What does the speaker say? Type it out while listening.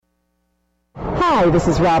Hi, this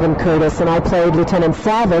is Robin Curtis, and I played Lieutenant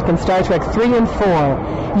Saavik in Star Trek 3 and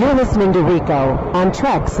 4. You're listening to Rico on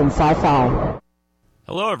Treks and Sci-Fi.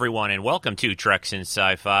 Hello, everyone, and welcome to Treks and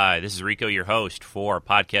Sci-Fi. This is Rico, your host, for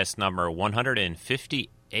podcast number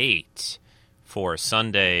 158 for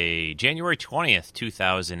Sunday, January 20th,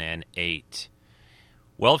 2008.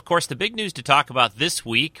 Well, of course, the big news to talk about this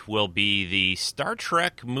week will be the Star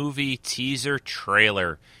Trek movie teaser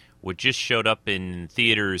trailer, which just showed up in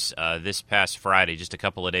theaters this past Friday, just a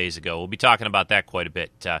couple of days ago. We'll be talking about that quite a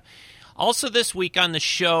bit. Also this week on the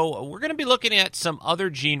show, we're going to be looking at some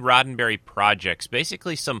other Gene Roddenberry projects,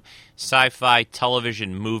 basically some sci-fi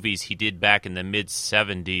television movies he did back in the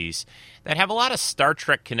mid-'70s that have a lot of Star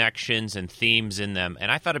Trek connections and themes in them,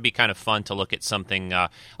 and I thought it'd be kind of fun to look at something a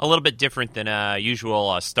little bit different than a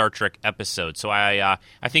usual Star Trek episode. So I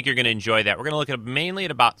think you're going to enjoy that. We're going to look at mainly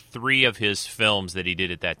at about 3 of his films that he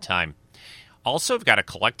did at that time. Also, I've got a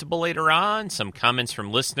collectible later on, some comments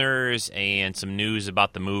from listeners, and some news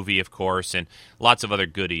about the movie, of course, and lots of other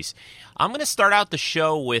goodies. I'm going to start out the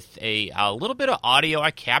show with a little bit of audio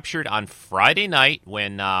I captured on Friday night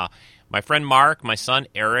when my friend Mark, my son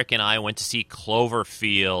Eric, and I went to see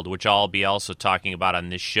Cloverfield, which I'll be also talking about on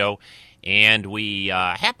this show. And we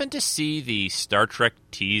happened to see the Star Trek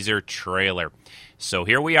teaser trailer. So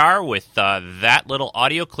here we are with that little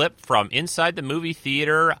audio clip from inside the movie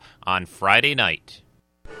theater on Friday night.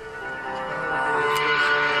 I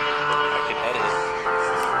can edit.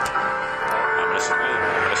 I'm going to scream.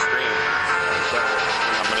 I'm going to scream.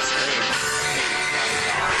 I'm going to scream.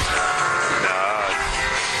 No.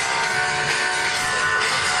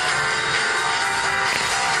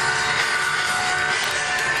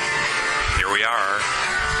 Here we are.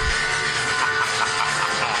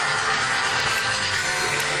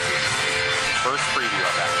 First preview of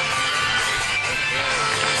that.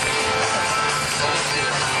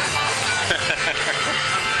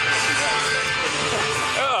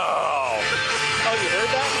 Oh, you heard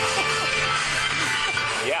that?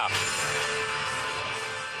 Yeah.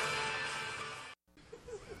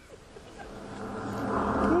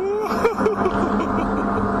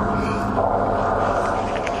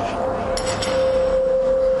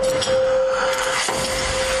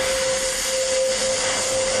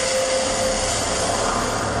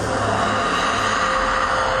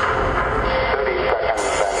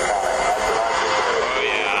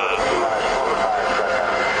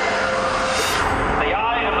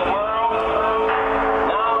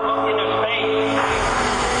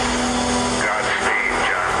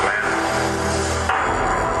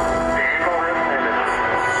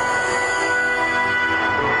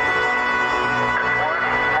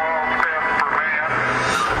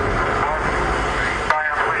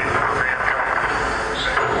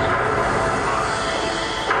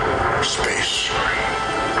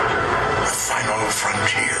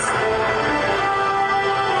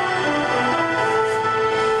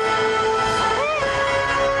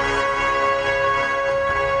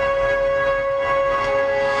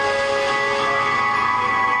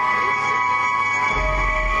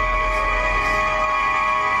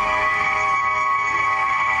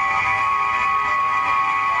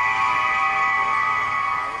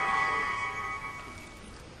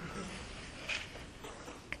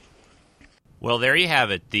 Well, there you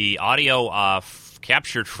have it. The audio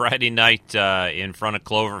captured Friday night in front of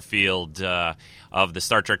Cloverfield of the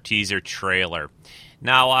Star Trek teaser trailer.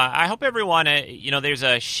 Now, I hope everyone, there's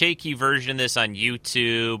a shaky version of this on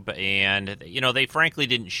YouTube, and, they frankly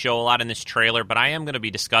didn't show a lot in this trailer, but I am going to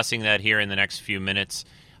be discussing that here in the next few minutes.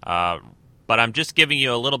 But I'm just giving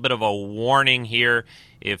you a little bit of a warning here.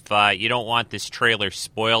 If you don't want this trailer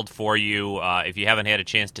spoiled for you, if you haven't had a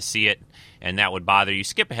chance to see it, and that would bother you,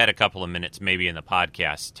 skip ahead a couple of minutes maybe in the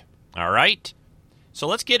podcast. All right? So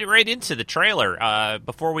let's get right into the trailer.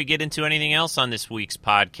 Before we get into anything else on this week's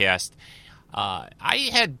podcast, I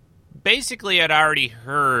had already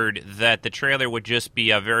heard that the trailer would just be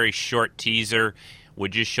a very short teaser,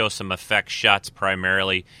 would just show some effect shots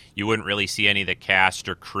primarily. You wouldn't really see any of the cast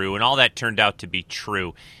or crew, and all that turned out to be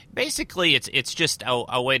true. Basically, it's just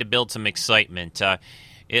a way to build some excitement.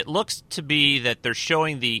 It looks to be that they're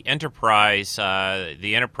showing the Enterprise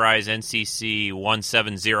NCC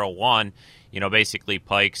 1701, basically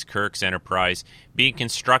Pike's, Kirk's Enterprise, being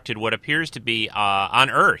constructed what appears to be on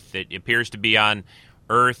Earth. It appears to be on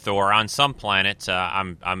Earth or on some planet.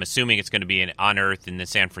 I'm assuming it's going to be on Earth in the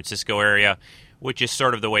San Francisco area, which is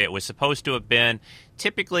sort of the way it was supposed to have been.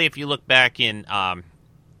 Typically, if you look back in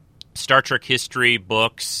Star Trek history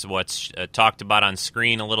books, what's talked about on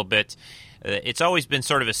screen a little bit, It's always been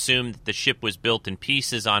sort of assumed that the ship was built in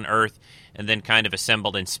pieces on Earth and then kind of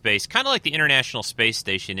assembled in space, kind of like the International Space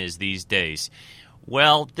Station is these days.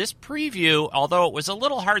 Well, this preview, although it was a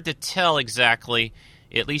little hard to tell exactly,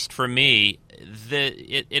 at least for me,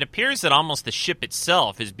 it appears that almost the ship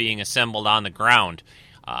itself is being assembled on the ground,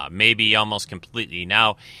 maybe almost completely.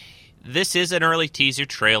 Now, this is an early teaser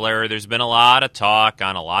trailer. There's been a lot of talk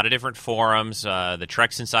on a lot of different forums, the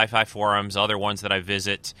Treks and Sci-Fi forums, other ones that I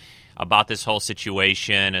visit, about this whole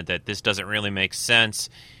situation, and that this doesn't really make sense.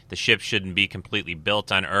 The ship shouldn't be completely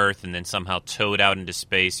built on Earth and then somehow towed out into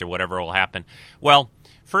space or whatever will happen. Well,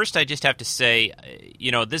 first I just have to say,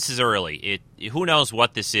 this is early. Who knows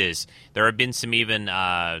what this is? There have been some even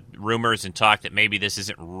rumors and talk that maybe this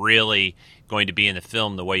isn't really going to be in the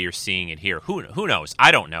film the way you're seeing it here. Who knows?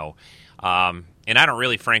 I don't know. And I don't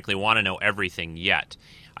really, frankly, want to know everything yet.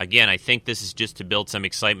 Again, I think this is just to build some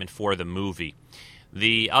excitement for the movie.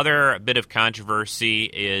 The other bit of controversy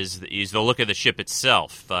is the look of the ship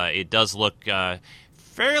itself. It does look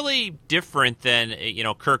fairly different than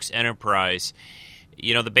Kirk's Enterprise.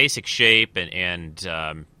 The basic shape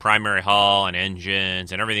and primary hull and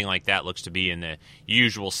engines and everything like that looks to be in the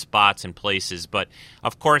usual spots and places. But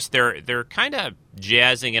of course, they're kind of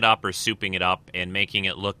jazzing it up or souping it up and making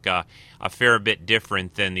it look a fair bit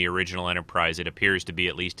different than the original Enterprise. It appears to be,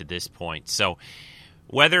 at least at this point. So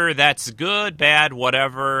whether that's good, bad,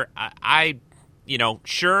 whatever,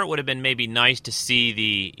 sure, it would have been maybe nice to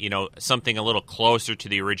see something a little closer to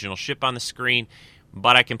the original ship on the screen,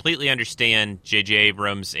 but I completely understand J.J.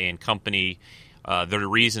 Abrams and company, their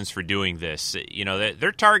reasons for doing this.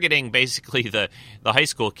 They're targeting basically the high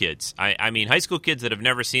school kids. I mean, high school kids that have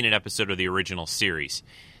never seen an episode of the original series.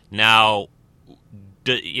 Now,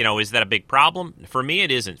 is that a big problem? For me,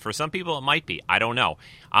 it isn't. For some people, it might be. I don't know.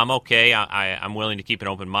 I'm okay. I'm willing to keep an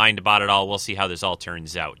open mind about it all. We'll see how this all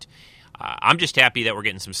turns out. I'm just happy that we're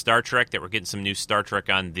getting some Star Trek, that we're getting some new Star Trek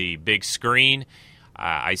on the big screen.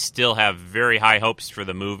 I still have very high hopes for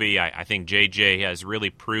the movie. I think JJ has really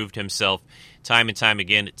proved himself time and time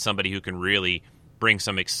again as somebody who can really bring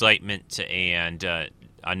some excitement and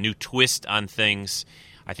a new twist on things.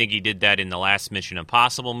 I think he did that in the last Mission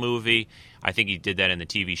Impossible movie. I think he did that in the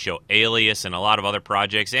TV show Alias and a lot of other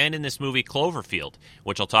projects, and in this movie Cloverfield,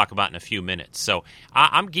 which I'll talk about in a few minutes. So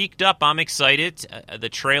I'm geeked up. I'm excited. The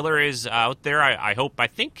trailer is out there. I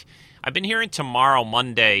think I've been hearing tomorrow,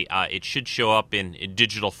 Monday, it should show up in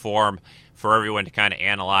digital form for everyone to kind of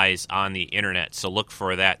analyze on the internet. So look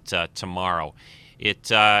for that tomorrow.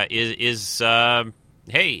 It is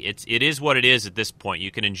what it is at this point. You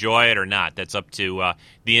can enjoy it or not. That's up to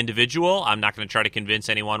the individual. I'm not going to try to convince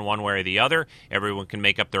anyone one way or the other. Everyone can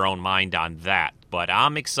make up their own mind on that. But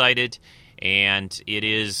I'm excited, and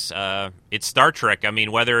it's Star Trek. I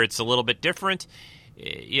mean, whether it's a little bit different,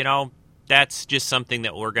 that's just something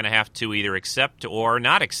that we're going to have to either accept or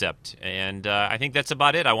not accept. And I think that's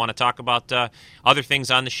about it. I want to talk about other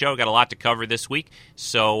things on the show. Got a lot to cover this week,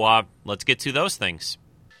 so let's get to those things.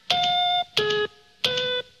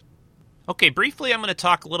 Okay, briefly, I'm going to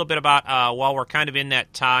talk a little bit about, while we're kind of in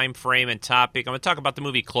that time frame and topic, I'm going to talk about the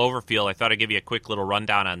movie Cloverfield. I thought I'd give you a quick little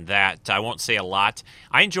rundown on that. I won't say a lot.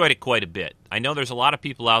 I enjoyed it quite a bit. I know there's a lot of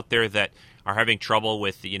people out there that are having trouble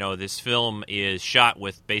with, this film is shot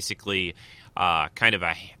with basically kind of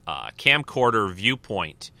a camcorder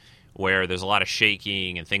viewpoint where there's a lot of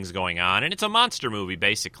shaking and things going on, and it's a monster movie,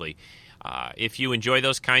 basically. If you enjoy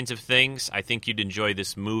those kinds of things, I think you'd enjoy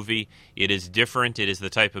this movie. It is different. It is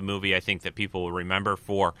the type of movie I think that people will remember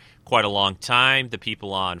for quite a long time. The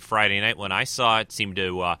people on Friday night when I saw it seemed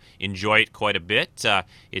to enjoy it quite a bit.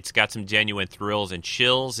 It's got some genuine thrills and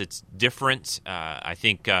chills. It's different. I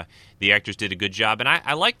think the actors did a good job. And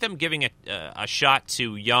I like them giving a shot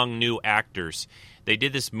to young, new actors. They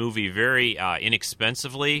did this movie very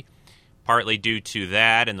inexpensively, partly due to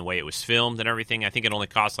that and the way it was filmed and everything. I think it only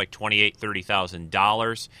cost like $28,000,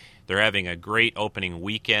 $30,000. They're having a great opening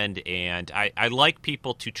weekend, and I like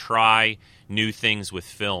people to try new things with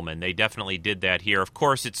film, and they definitely did that here. Of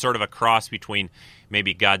course, it's sort of a cross between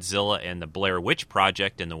maybe Godzilla and the Blair Witch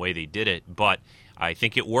Project and the way they did it, but I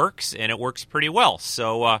think it works, and it works pretty well.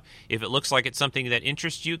 So if it looks like it's something that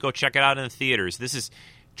interests you, go check it out in the theaters.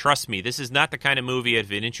 Trust me, this is not the kind of movie,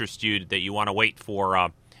 if it interests you, that you want to wait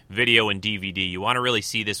for video and DVD. You want to really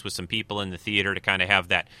see this with some people in the theater to kind of have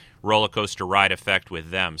that roller coaster ride effect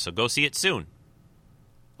with them. So go see it soon.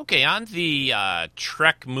 Okay, on the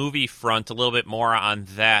Trek movie front, a little bit more on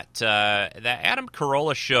that. The Adam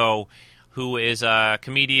Carolla show, who is a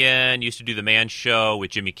comedian, used to do The Man Show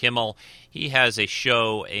with Jimmy Kimmel. He has a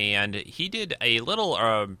show, and he did a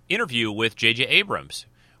little interview with J.J. Abrams,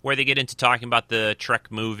 where they get into talking about the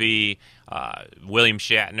Trek movie, William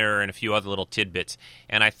Shatner, and a few other little tidbits.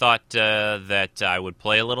 And I thought that I would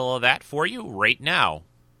play a little of that for you right now.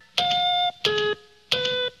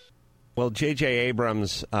 Well, J.J.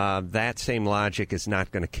 Abrams, that same logic is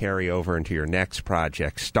not going to carry over into your next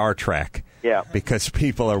project, Star Trek. Yeah. Because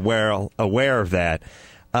people are well aware of that.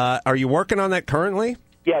 Are you working on that currently?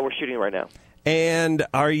 Yeah, we're shooting right now. And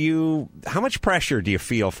how much pressure do you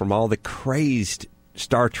feel from all the crazed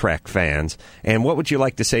Star Trek fans? And what would you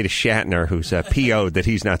like to say to Shatner, who's PO'd that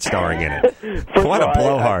he's not starring in it? What a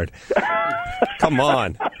blowhard. Come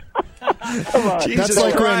on. Jesus That's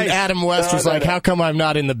like Christ. when Adam West was like, how come I'm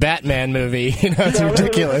not in the Batman movie? It's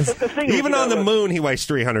ridiculous. Even on the moon, he weighs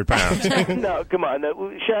 300 pounds. No, come on.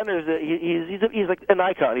 Shatner's he's like an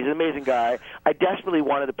icon. He's an amazing guy. I desperately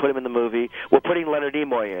wanted to put him in the movie. We're putting Leonard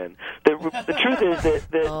Nimoy in. The truth is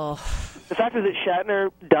that the fact is that Shatner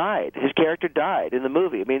died. His character died in the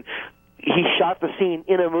movie. I mean, he shot the scene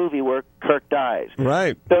in a movie where Kirk dies.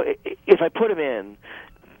 Right. So if I put him in,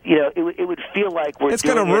 it would feel like It's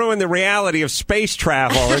going to ruin the reality of space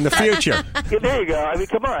travel in the future. Yeah, there you go. I mean,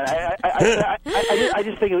 come on. I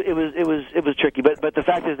just think it was tricky. But the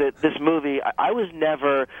fact is that this movie, I was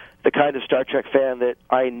never the kind of Star Trek fan that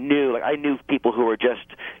I knew. Like, I knew people who were just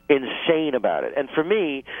insane about it. And for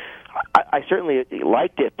me, I certainly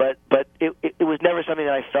liked it, but it was never something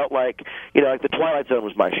that I felt like, like The Twilight Zone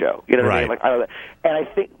was my show. You know what I mean? Like, and I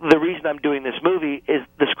think the reason I'm doing this movie is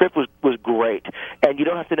the script was great, and you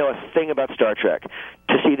don't have to know a thing about Star Trek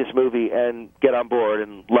to see this movie and get on board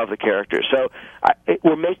and love the characters. So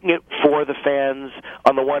we're making it for the fans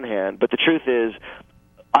on the one hand, but the truth is,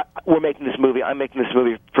 we're making this movie. I'm making this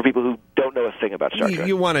movie for people who don't know a thing about Star Trek.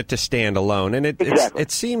 You want it to stand alone, and Exactly. it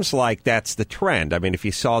seems like that's the trend. I mean, if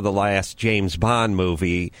you saw the last James Bond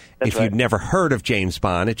movie, if you'd never heard of James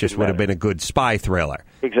Bond, it just would have been a good spy thriller.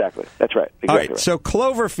 Exactly. That's right. Exactly All right, right. so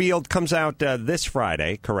Cloverfield comes out this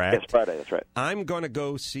Friday, correct? Yes, Friday. That's right. I'm going to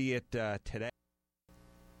go see it today.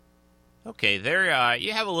 Okay, there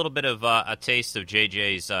you have a little bit of a taste of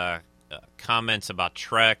JJ's comments about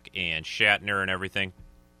Trek and Shatner and everything.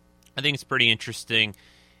 I think it's pretty interesting.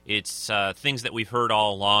 It's things that we've heard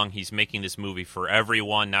all along. He's making this movie for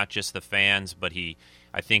everyone, not just the fans, but he,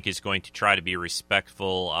 I think, is going to try to be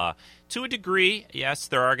respectful to a degree. Yes,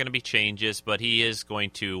 there are going to be changes, but he is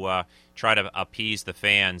going to try to appease the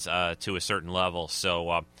fans to a certain level.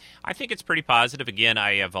 So I think it's pretty positive. Again,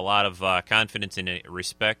 I have a lot of confidence and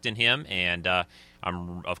respect in him, and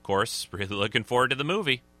I'm, of course, really looking forward to the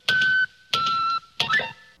movie.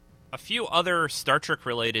 A few other Star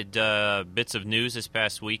Trek-related bits of news this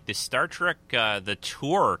past week. The Star Trek, the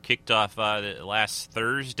tour kicked off last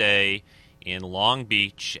Thursday in Long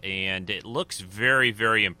Beach, and it looks very,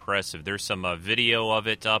 very impressive. There's some video of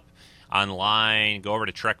it up online. Go over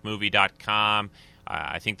to trekmovie.com.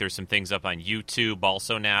 I think there's some things up on YouTube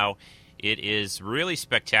also now. It is really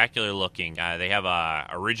spectacular looking. They have a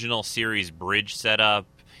original series bridge set up.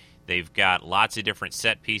 They've got lots of different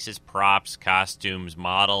set pieces, props, costumes,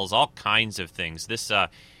 models, all kinds of things. This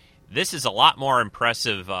is a lot more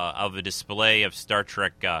impressive of a display of Star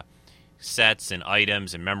Trek sets and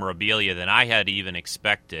items and memorabilia than I had even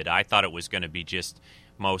expected. I thought it was going to be just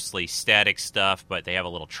mostly static stuff, but they have a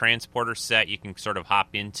little transporter set you can sort of hop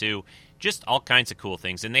into. Just all kinds of cool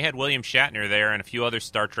things. And they had William Shatner there and a few other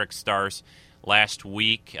Star Trek stars last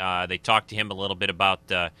week. They talked to him a little bit about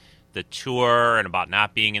the tour and about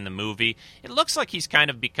not being in the movie. It looks like he's kind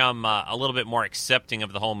of become a little bit more accepting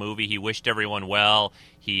of the whole movie. He wished everyone well.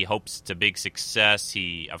 He hopes it's a big success.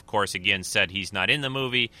 He, of course, again said he's not in the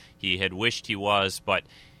movie. He had wished he was. But,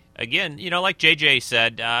 again, like JJ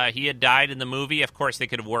said, he had died in the movie. Of course, they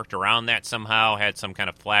could have worked around that somehow, had some kind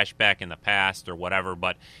of flashback in the past or whatever,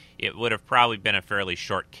 but it would have probably been a fairly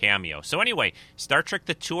short cameo. So anyway, Star Trek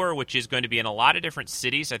The Tour, which is going to be in a lot of different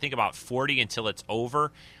cities, I think about 40 until it's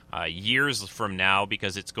over, years from now,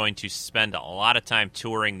 because it's going to spend a lot of time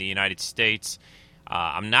touring the United States.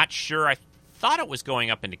 I'm not sure. I thought it was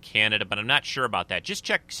going up into Canada, but I'm not sure about that. Just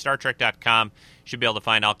check StarTrek.com. Should be able to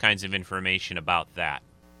find all kinds of information about that.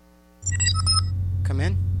 Come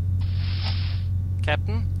in.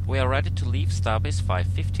 Captain, we are ready to leave Starbase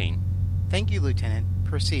 515. Thank you, Lieutenant.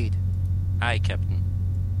 Proceed. Aye, Captain.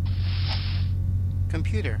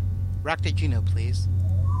 Computer, rock to Juno, please.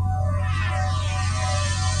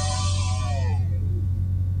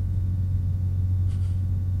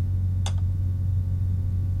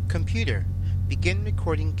 Computer, begin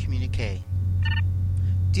recording communique.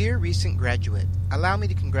 Dear recent graduate, allow me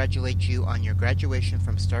to congratulate you on your graduation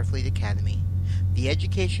from Starfleet Academy. The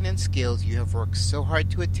education and skills you have worked so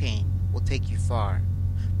hard to attain will take you far.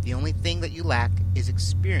 The only thing that you lack is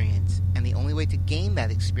experience, and the only way to gain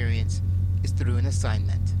that experience is through an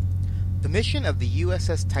assignment. The mission of the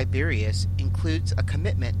USS Tiberius includes a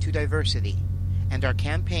commitment to diversity, and our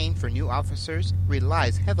campaign for new officers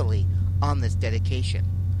relies heavily on this dedication.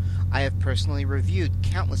 I have personally reviewed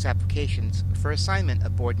countless applications for assignment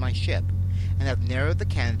aboard my ship, and have narrowed the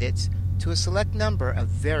candidates to a select number of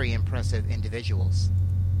very impressive individuals.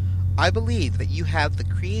 I believe that you have the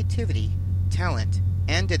creativity, talent,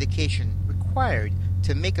 and dedication required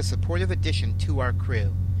to make a supportive addition to our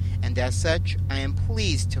crew, and as such, I am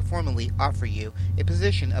pleased to formally offer you a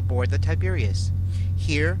position aboard the Tiberius.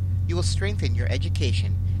 Here, you will strengthen your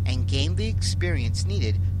education and gain the experience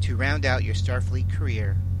needed to round out your Starfleet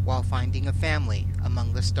career while finding a family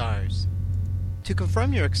among the stars. To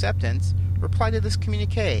confirm your acceptance, reply to this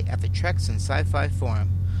communique at the Treks and Sci-Fi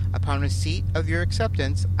Forum. Upon receipt of your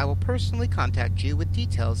acceptance, I will personally contact you with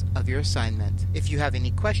details of your assignment. If you have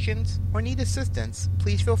any questions or need assistance,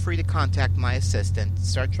 please feel free to contact my assistant,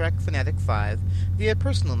 Star Trek Fanatic 5, via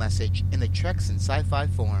personal message in the Treks and Sci-Fi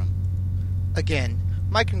Forum. Again,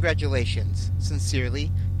 my congratulations.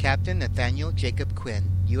 Sincerely, Captain Nathaniel Jacob Quinn,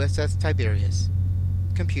 USS Tiberius.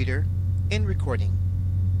 Computer, in recording.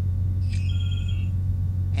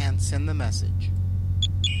 And send the message.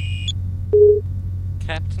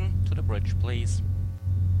 Captain, to the bridge, please.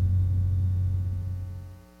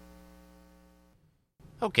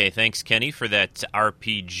 Okay, thanks, Kenny, for that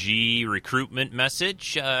RPG recruitment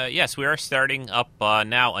message. Yes, we are starting up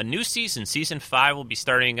now a new season. Season 5 will be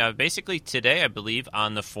starting basically today, I believe,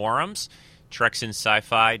 on the forums.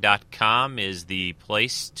 TreksandSci-Fi.com is the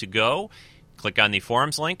place to go. Click on the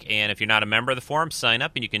forums link, and if you're not a member of the forum, sign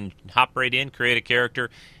up, and you can hop right in, create a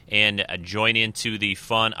character, and join into the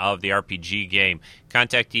fun of the RPG game.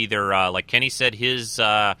 Contact either, like Kenny said, his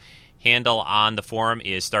handle on the forum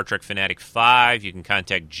is Star Trek Fanatic 5. You can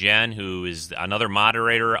contact Jen, who is another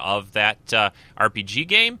moderator of that RPG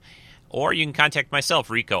game, or you can contact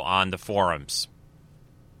myself, Rico, on the forums.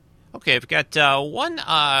 Okay, I've got one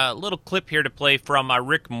little clip here to play from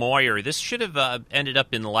Rick Moyer. This should have ended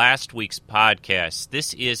up in last week's podcast.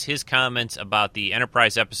 This is his comments about the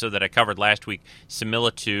Enterprise episode that I covered last week,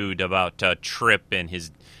 Similitude, about Trip and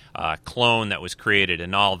his clone that was created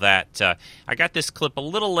and all that. I got this clip a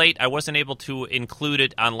little late. I wasn't able to include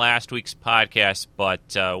it on last week's podcast, but,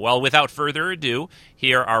 well, without further ado,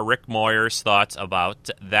 here are Rick Moyer's thoughts about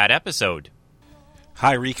that episode.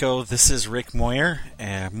 Hi, Rico. This is Rick Moyer,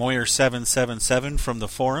 Moyer777 from the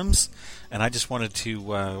forums, and I just wanted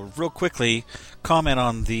to real quickly comment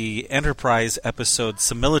on the Enterprise episode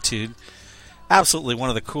Similitude. Absolutely one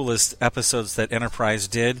of the coolest episodes that Enterprise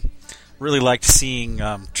did. Really liked seeing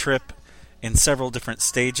Trip in several different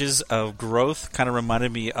stages of growth. Kind of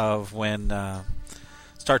reminded me of when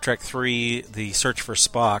Star Trek III, The Search for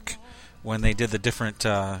Spock, when they did the different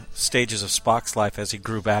stages of Spock's life as he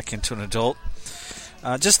grew back into an adult.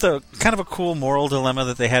 Just a kind of a cool moral dilemma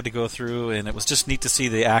that they had to go through, and it was just neat to see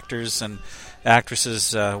the actors and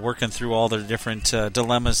actresses working through all their different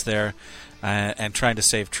dilemmas there and trying to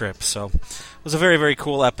save Trip. So it was a very, very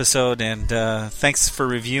cool episode, and thanks for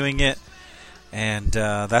reviewing it. And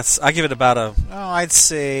I give it about I'd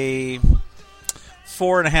say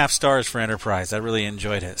 4.5 stars for Enterprise. I really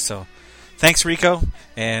enjoyed it. So thanks, Rico,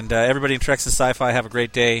 and everybody in Treks and Sci-Fi. Have a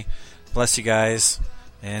great day. Bless you guys,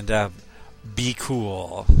 and be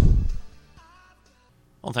cool.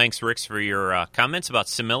 Well, thanks, Rick, for your comments about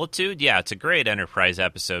Similitude. Yeah, it's a great Enterprise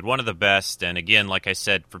episode, one of the best. And again, like I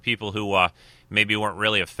said, for people who maybe weren't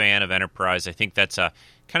really a fan of Enterprise, I think that's a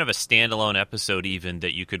kind of a standalone episode even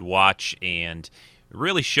that you could watch and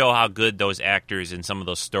really show how good those actors and some of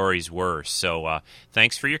those stories were. So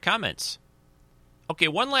thanks for your comments. Okay,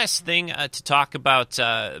 one last thing to talk about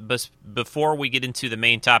before we get into the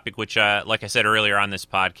main topic, which, like I said earlier on this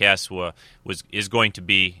podcast, is going to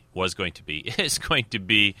be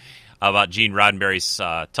about Gene Roddenberry's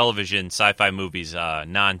television sci-fi movies,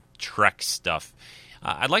 non-Trek stuff.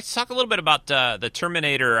 I'd like to talk a little bit about the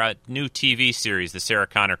Terminator new TV series, the Sarah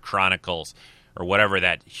Connor Chronicles, or whatever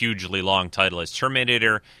that hugely long title is.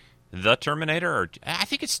 Terminator, or I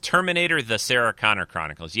think it's Terminator, the Sarah Connor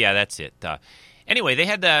Chronicles. Yeah, that's it. Anyway, they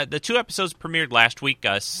had the 2 episodes premiered last week,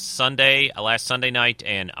 last Sunday night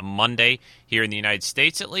and Monday here in the United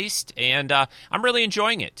States at least, and I'm really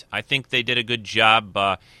enjoying it. I think they did a good job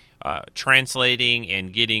translating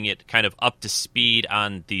and getting it kind of up to speed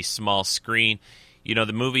on the small screen. You know,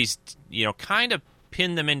 the movies, kind of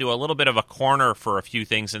pinned them into a little bit of a corner for a few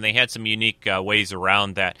things, and they had some unique ways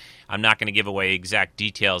around that. I'm not going to give away exact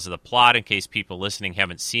details of the plot in case people listening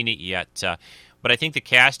haven't seen it yet. But I think the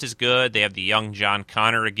cast is good. They have the young John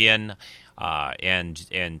Connor again.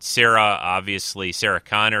 And Sarah, obviously, Sarah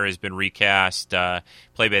Connor has been recast,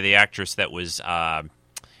 played by the actress that was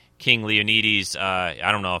King Leonidas.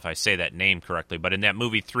 I don't know if I say that name correctly, but in that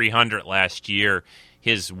movie 300 last year,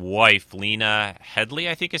 his wife, Lena Headey,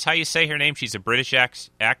 I think is how you say her name. She's a British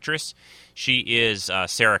actress. She is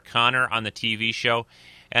Sarah Connor on the TV show.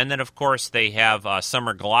 And then, of course, they have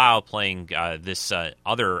Summer Glau playing this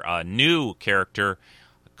other new character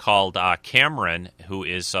called Cameron, who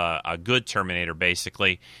is a good Terminator,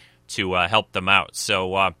 basically, to help them out.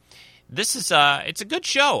 So this is it's a good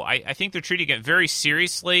show. I think they're treating it very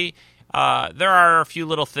seriously. There are a few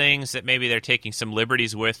little things that maybe they're taking some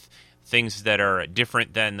liberties with, things that are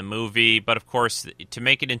different than the movie. But, of course, to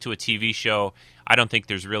make it into a TV show, I don't think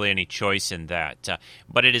there's really any choice in that.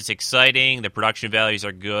 But it is exciting. The production values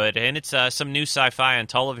are good. And it's some new sci-fi on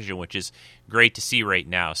television, which is great to see right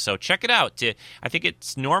now. So check it out. I think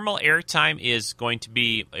its normal airtime is going to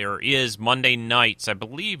be, or is Monday nights, I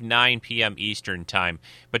believe 9 p.m. Eastern time.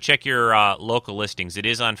 But check your local listings. It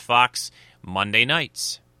is on Fox Monday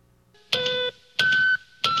nights.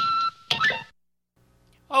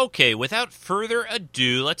 Okay, without further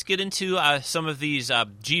ado, let's get into some of these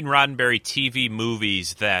Gene Roddenberry TV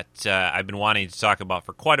movies that I've been wanting to talk about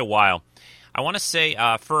for quite a while. I want to say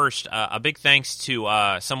first a big thanks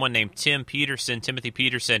to someone named Timothy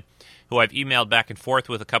Peterson, who I've emailed back and forth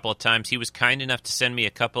with a couple of times. He was kind enough to send me a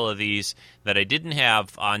couple of these that I didn't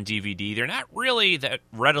have on DVD. They're not really that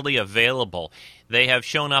readily available. They have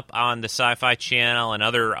shown up on the Sci-Fi Channel and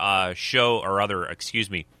other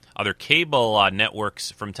other cable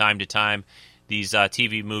networks from time to time. These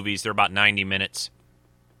TV movies, they're about 90 minutes.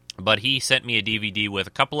 But he sent me a DVD with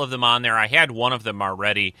a couple of them on there. I had one of them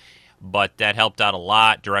already, but that helped out a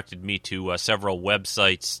lot, directed me to several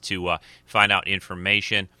websites to find out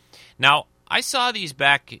information. Now, I saw these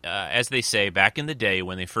back, as they say, back in the day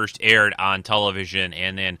when they first aired on television,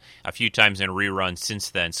 and then a few times in reruns since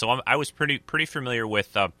then. So I was pretty familiar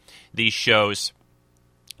with these shows.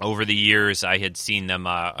 Over the years, I had seen them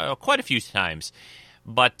quite a few times.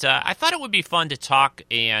 But I thought it would be fun to talk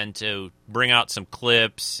and to bring out some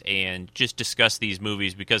clips and just discuss these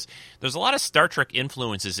movies because there's a lot of Star Trek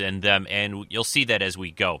influences in them, and you'll see that as we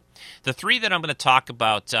go. The three that I'm going to talk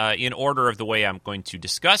about in order of the way I'm going to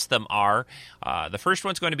discuss them are, the first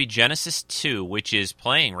one's going to be Genesis 2, which is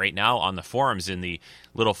playing right now on the forums in the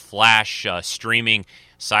little Flash streaming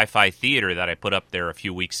sci-fi theater that I put up there a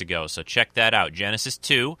few weeks ago. So check that out, Genesis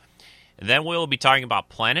 2. And then we'll be talking about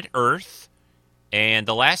Planet Earth. And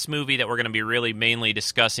the last movie that we're going to be really mainly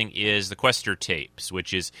discussing is the Questor Tapes,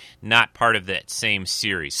 which is not part of that same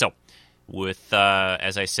series. So, with,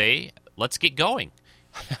 as I say, let's get going.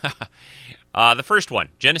 The first one,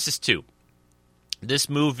 Genesis 2. This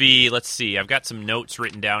movie, let's see, I've got some notes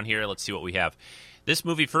written down here. Let's see what we have. This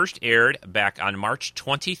movie first aired back on March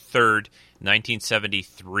 23rd,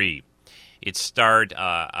 1973. It starred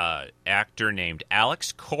an actor named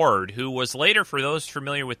Alex Cord, who was later, for those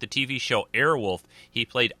familiar with the TV show Airwolf, he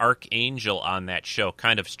played Archangel on that show,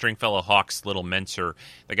 kind of Stringfellow Hawk's little mentor,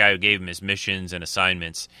 the guy who gave him his missions and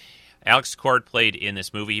assignments. Alex Cord played in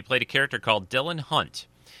this movie. He played a character called Dylan Hunt.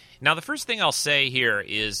 Now, the first thing I'll say here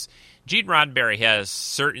is Gene Roddenberry has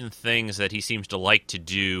certain things that he seems to like to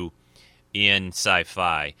do in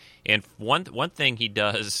sci-fi. And one thing he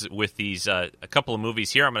does with these, a couple of movies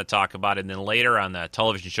here I'm going to talk about, and then later on the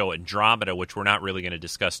television show Andromeda, which we're not really going to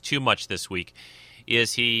discuss too much this week,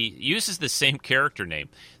 is he uses the same character name.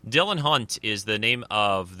 Dylan Hunt is the name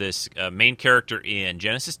of this main character in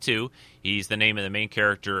Genesis 2. He's the name of the main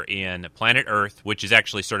character in Planet Earth, which is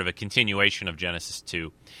actually sort of a continuation of Genesis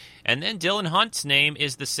 2. And then Dylan Hunt's name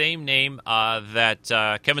is the same name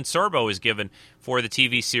that Kevin Sorbo is given for the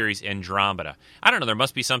TV series Andromeda. I don't know, there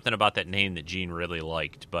must be something about that name that Gene really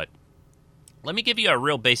liked, but let me give you a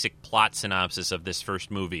real basic plot synopsis of this first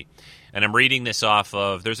movie. And I'm reading this off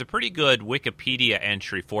of, there's a pretty good Wikipedia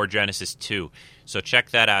entry for Genesis 2, so check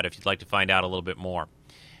that out if you'd like to find out a little bit more.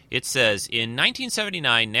 It says, in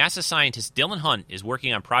 1979, NASA scientist Dylan Hunt is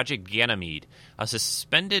working on Project Ganymede, a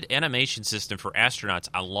suspended animation system for astronauts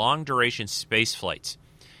on long-duration space flights.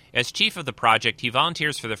 As chief of the project, he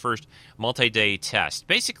volunteers for the first multi-day test.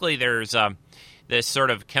 Basically, there's this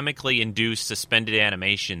sort of chemically induced suspended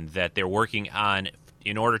animation that they're working on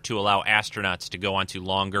in order to allow astronauts to go onto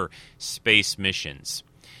longer space missions.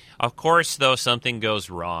 Of course, though, something goes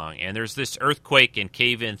wrong, and there's this earthquake and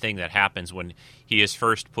cave-in thing that happens when he is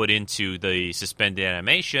first put into the suspended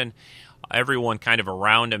animation. Everyone kind of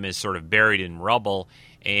around him is sort of buried in rubble,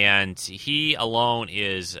 and he alone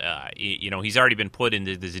is, he's already been put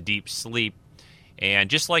into this deep sleep.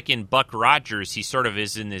 And just like in Buck Rogers, he sort of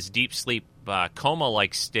is in this deep sleep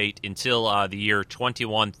coma-like state until the year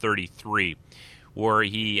 2133, where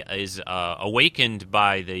he is awakened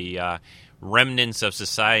by the remnants of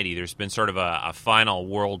society. There's been sort of a final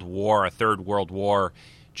world war, a third world war,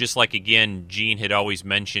 just like, again, Gene had always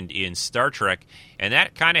mentioned in Star Trek, and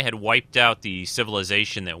that kind of had wiped out the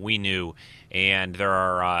civilization that we knew, and there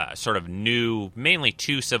are sort of new, mainly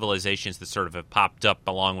two civilizations that sort of have popped up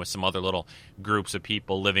along with some other little groups of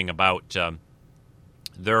people living about.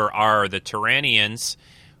 There are the Turanians,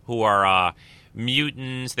 who are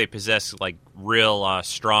mutants. They possess like real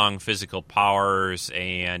strong physical powers,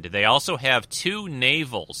 and they also have two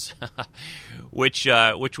navals, which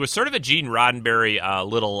was sort of a Gene Roddenberry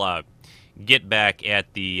little get back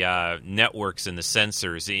at the networks and the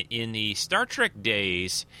censors. In the Star Trek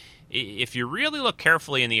days, if you really look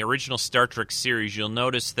carefully in the original Star Trek series, you'll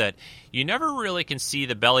notice that you never really can see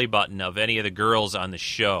the belly button of any of the girls on the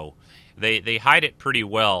show. They hide it pretty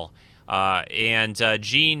well. And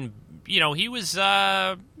Gene, he was,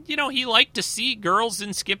 he liked to see girls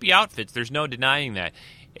in skimpy outfits. There's no denying that.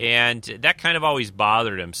 And that kind of always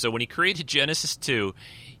bothered him. So when he created Genesis 2,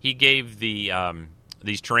 he gave these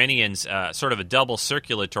Turanians sort of a double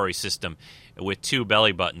circulatory system with two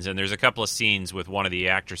belly buttons. And there's a couple of scenes with one of the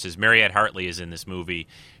actresses. Mariette Hartley is in this movie,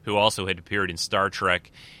 who also had appeared in Star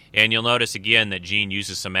Trek. And you'll notice again that Gene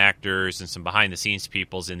uses some actors and some behind-the-scenes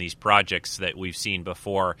peoples in these projects that we've seen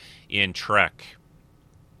before in Trek.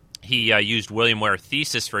 He used William Ware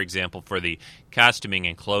Thesis, for example, for the costuming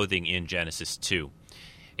and clothing in Genesis 2.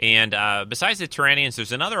 And besides the Turanians,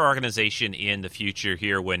 there's another organization in the future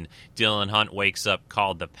here when Dylan Hunt wakes up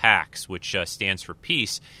called the Pax, which stands for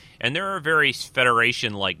Peace. And they're a very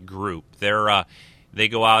Federation-like group. They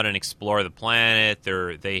go out and explore the planet.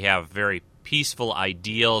 They have very peaceful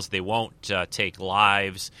ideals. They won't take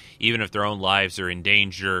lives, even if their own lives are in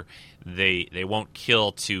danger. They won't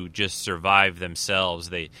kill to just survive themselves.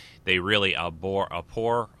 They really abhor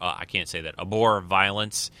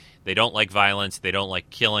violence. They don't like violence. They don't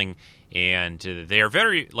like killing, and they are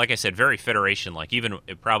very, like I said, very Federation-like. Even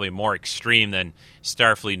probably more extreme than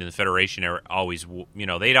Starfleet and the Federation are always.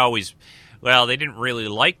 They'd always. Well, they didn't really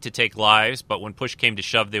like to take lives, but when push came to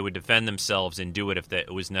shove, they would defend themselves and do it if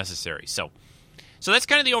it was necessary. So that's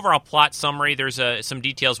kind of the overall plot summary. There's some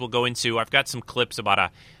details we'll go into. I've got some clips,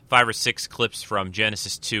 about 5 or 6 clips from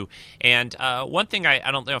Genesis 2. And one thing, I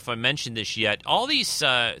don't know if I mentioned this yet, all these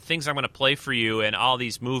things I'm going to play for you and all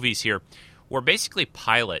these movies here were basically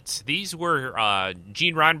pilots. These were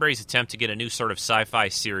Gene Roddenberry's attempt to get a new sort of sci-fi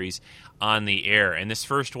series on the air. And this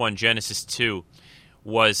first one, Genesis 2,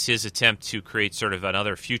 was his attempt to create sort of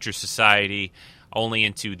another future society only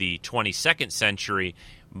into the 22nd century,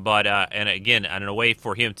 but and again, and a way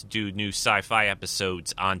for him to do new sci-fi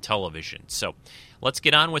episodes on television. So let's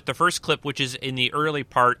get on with the first clip, which is in the early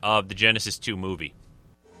part of the Genesis 2 movie.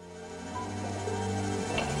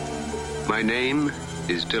 My name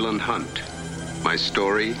is Dylan Hunt. My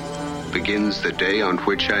story begins the day on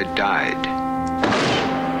which I died.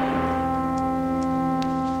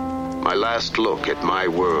 My last look at my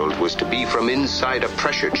world was to be from inside a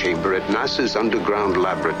pressure chamber at NASA's underground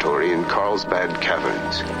laboratory in Carlsbad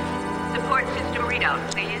Caverns. The port system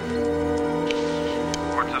readout, please.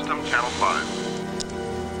 Port system, channel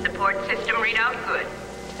 5. The port system readout, good.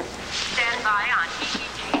 Stand by on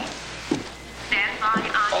EEG. Stand by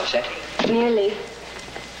on All set? Nearly.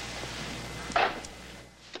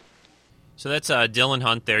 So that's Dylan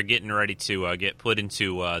Hunt there getting ready to get put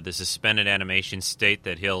into the suspended animation state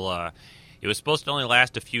that he'll... it was supposed to only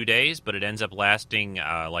last a few days, but it ends up lasting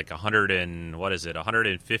like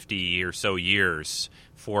 150 or so years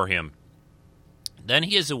for him. Then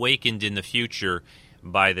he is awakened in the future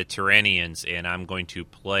by the Turanians, and I'm going to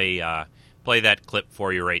play that clip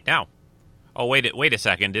for you right now. Oh, wait a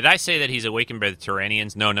second. Did I say that he's awakened by the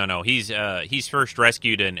Turanians? No. He's first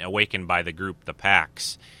rescued and awakened by the group, the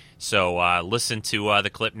Pax. So listen to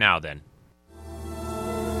the clip now, then.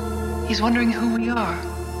 He's wondering who we are.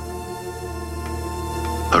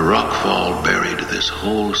 A rockfall buried this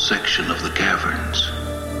whole section of the caverns.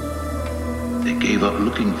 They gave up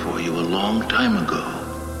looking for you a long time ago.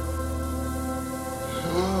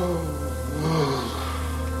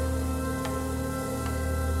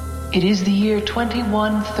 It is the year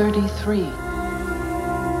 2133.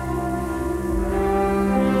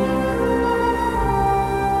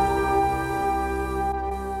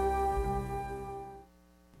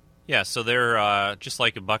 Yeah, so they're just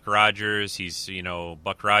like Buck Rogers. He's,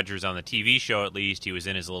 Buck Rogers on the TV show, at least. He was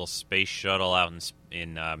in his little space shuttle out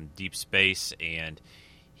in deep space, and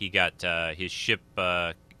he got his ship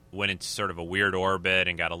went into sort of a weird orbit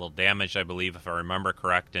and got a little damaged, I believe, if I remember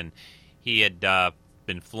correct. And he had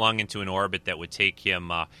been flung into an orbit that would take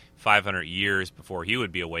him 500 years before he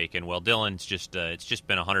would be awakened. Well, Dylan's it's just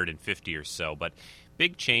been 150 or so. But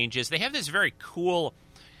big changes. They have this very cool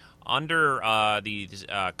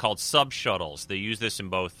called sub-shuttles. They use this in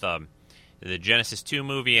both the Genesis 2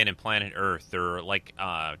 movie and in Planet Earth. They're like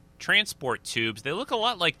transport tubes. They look a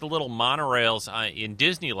lot like the little monorails in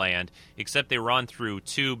Disneyland, except they run through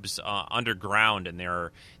tubes underground, and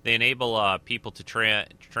they enable people to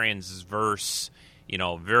transverse,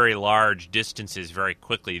 very large distances very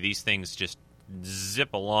quickly. These things just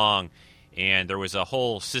zip along, and there was a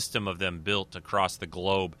whole system of them built across the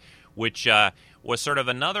globe, which was sort of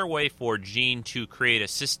another way for Gene to create a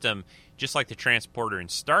system just like the transporter in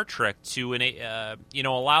Star Trek, to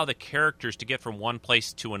allow the characters to get from one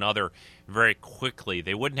place to another very quickly.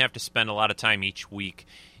 They wouldn't have to spend a lot of time each week,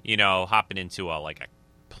 hopping into a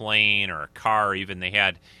plane or a car. Even they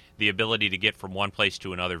had the ability to get from one place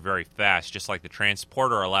to another very fast, just like the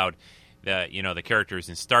transporter allowed the characters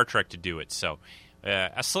in Star Trek to do it. So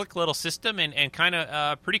a slick little system and kind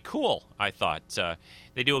of pretty cool, I thought.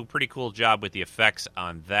 They do a pretty cool job with the effects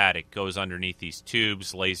on that. It goes underneath these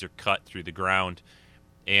tubes, laser cut through the ground.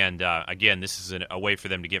 And, again, this is a way for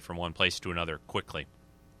them to get from one place to another quickly.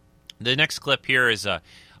 The next clip here is a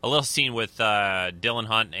little scene with Dylan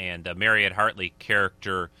Hunt and a Mariette Hartley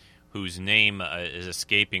character whose name is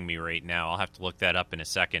escaping me right now. I'll have to look that up in a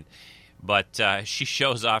second. But she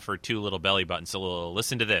shows off her two little belly buttons. So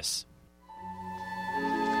listen to this.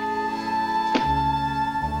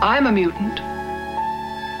 I'm a mutant.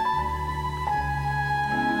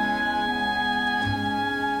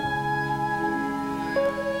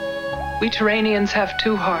 We Terranians have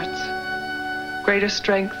two hearts, greater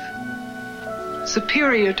strength,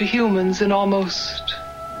 superior to humans in almost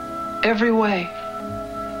every way.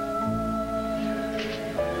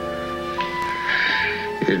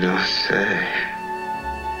 You don't say.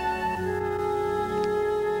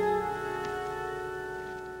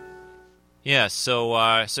 Yeah,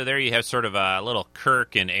 so there you have sort of a little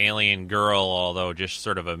Kirk and alien girl, although just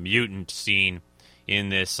sort of a mutant scene in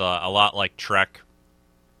this, a lot like Trek.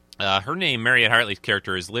 Her name, Mariette Hartley's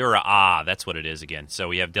character, is Lyra Ah. That's what it is again. So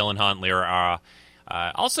we have Dylan Hunt, Lyra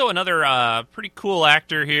Ah. Also another pretty cool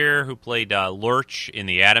actor here who played Lurch in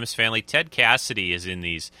The Addams Family. Ted Cassidy is in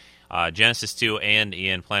these Genesis 2 and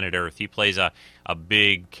in Planet Earth. He plays a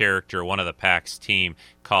big character, one of the PAX team,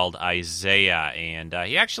 called Isaiah. And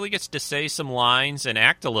he actually gets to say some lines and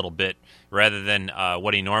act a little bit rather than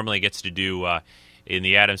what he normally gets to do in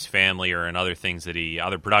The Addams Family or in other things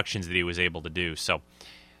other productions that he was able to do. So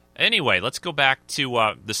anyway, let's go back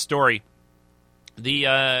to the story.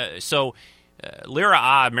 Lyra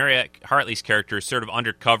Ah, Mariette Hartley's character, is sort of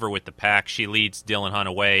undercover with the PAX. She leads Dylan Hunt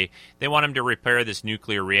away. They want him to repair this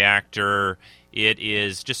nuclear reactor. It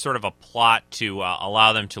is just sort of a plot to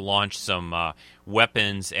allow them to launch some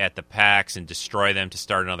weapons at the PAX and destroy them to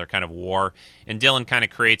start another kind of war. And Dylan kind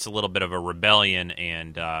of creates a little bit of a rebellion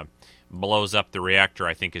and blows up the reactor,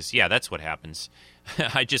 I think is, yeah, that's what happens.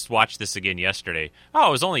 I just watched this again yesterday. Oh,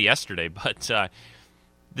 it was only yesterday, but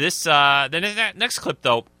the next clip,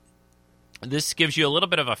 though, this gives you a little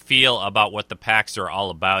bit of a feel about what the PAX are all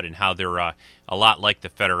about and how they're a lot like the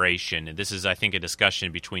Federation. And this is, I think, a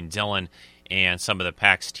discussion between Dylan and some of the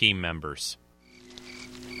PAX team members.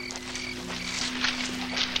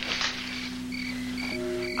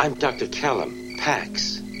 I'm Dr. Callum,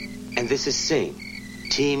 PAX, and this is Singh,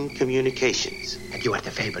 Team Communications. And you are the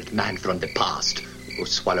fabled man from the past who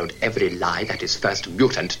swallowed every lie that his first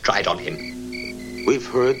mutant tried on him. We've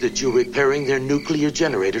heard that you're repairing their nuclear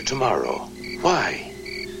generator tomorrow. Why?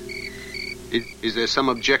 Is there some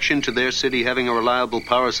objection to their city having a reliable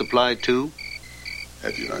power supply, too?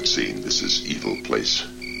 Have you not seen this is evil place?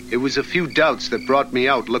 It was a few doubts that brought me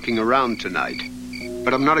out looking around tonight.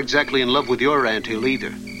 But I'm not exactly in love with your anthill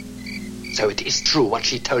either. So it is true what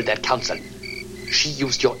she told that council. She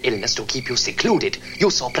used your illness to keep you secluded.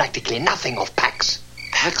 You saw practically nothing of PAX.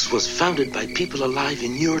 PAX was founded by people alive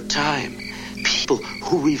in your time. People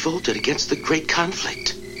who revolted against the Great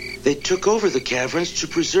Conflict. They took over the caverns to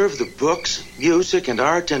preserve the books, music, and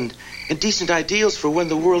art, and decent ideals for when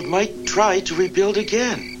the world might try to rebuild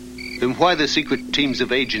again. Then why the secret teams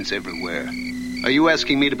of agents everywhere? Are you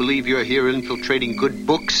asking me to believe you're here infiltrating good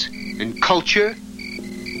books and culture?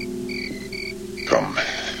 Come,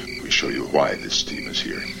 we show you why this team is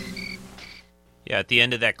here. Yeah, at the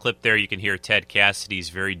end of that clip there, you can hear Ted Cassidy's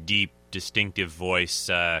very deep, distinctive voice.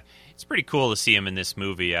 It's pretty cool to see him in this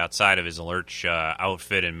movie outside of his Lurch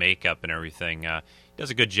outfit and makeup and everything. He does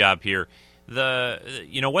a good job here.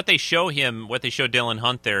 What they show Dylan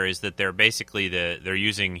Hunt there is that they're basically they're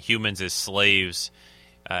using humans as slaves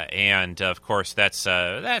and of course that's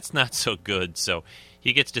not so good. So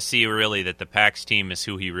he gets to see really that the Pax team is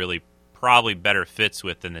who he really probably better fits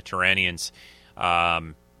with than the Turanians.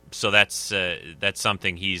 So that's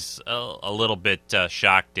something he's a little bit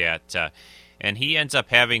shocked at, and he ends up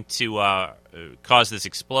having to cause this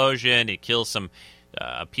explosion. It kills some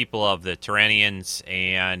people of the Turanians,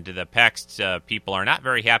 and the Pax people are not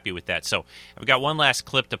very happy with that. So I've got one last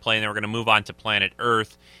clip to play, and then we're going to move on to Planet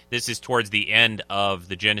Earth. This is towards the end of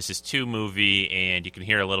the Genesis 2 movie, and you can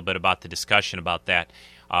hear a little bit about the discussion about that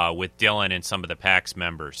with Dylan and some of the Pax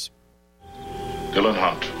members. Dylan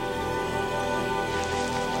Hunt.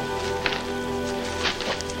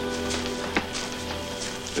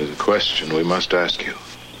 There's a question we must ask you.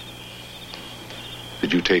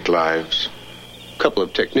 Did you take lives? A couple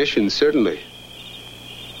of technicians, certainly.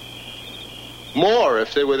 More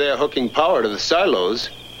if they were there hooking power to the silos.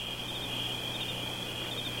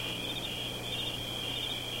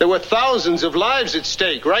 There were thousands of lives at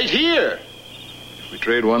stake, right here. If we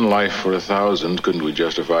trade one life for 1,000, couldn't we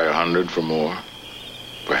justify 100 for more?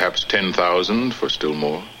 Perhaps 10,000 for still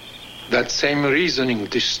more? That same reasoning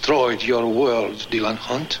destroyed your world, Dylan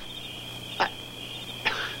Hunt.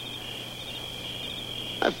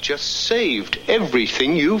 I've just saved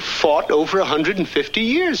everything you've fought over 150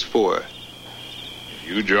 years for. If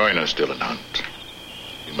you join us, Dylan Hunt,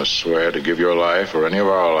 you must swear to give your life or any of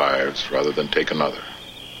our lives rather than take another.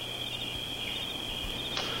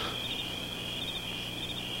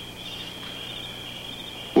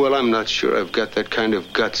 Well, I'm not sure I've got that kind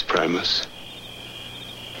of guts, Primus.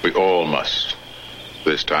 We all must.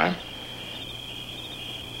 This time.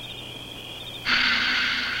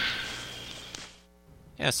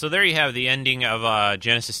 Yeah, so there you have the ending of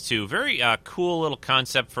Genesis 2. Very cool little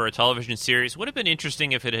concept for a television series. Would have been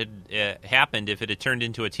interesting if it had happened, if it had turned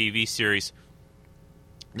into a TV series.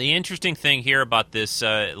 The interesting thing here about this,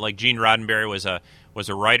 like Gene Roddenberry was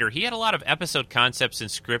a writer, he had a lot of episode concepts and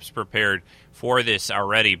scripts prepared for this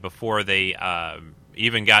already before they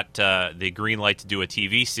even got the green light to do a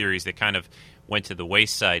TV series that kind of went to the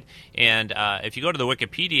wayside. And if you go to the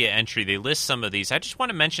Wikipedia entry, they list some of these. I just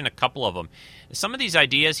want to mention a couple of them. Some of these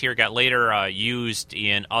ideas here got later used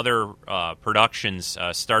in other productions,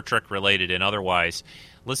 Star Trek related and otherwise.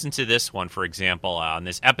 Listen to this one, for example, on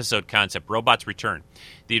this episode concept, Robots Return.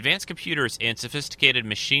 The advanced computers and sophisticated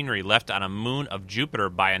machinery left on a moon of Jupiter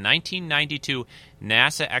by a 1992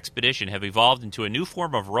 NASA expedition have evolved into a new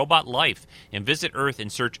form of robot life and visit Earth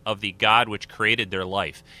in search of the God which created their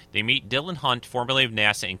life. They meet Dylan Hunt, formerly of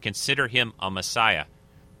NASA, and consider him a messiah.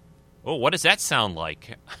 Oh, what does that sound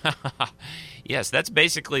like? Yes, that's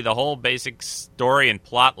basically the whole basic story and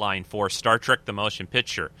plot line for Star Trek the Motion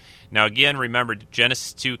Picture. Now, again, remember,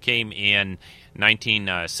 Genesis 2 came in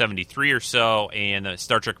 1973 or so, and the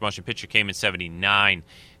Star Trek Motion Picture came in 79.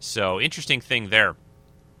 So, interesting thing there.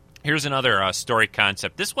 Here's another story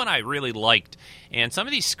concept. This one I really liked, and some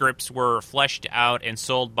of these scripts were fleshed out and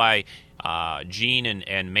sold by Gene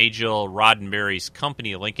and Majel Roddenberry's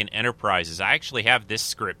company, Lincoln Enterprises. I actually have this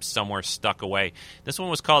script somewhere stuck away. This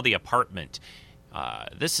one was called The Apartment.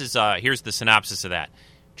 Here's the synopsis of that.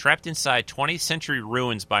 Trapped inside 20th century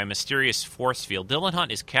ruins by a mysterious force field, Dylan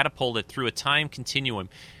Hunt is catapulted through a time continuum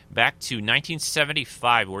back to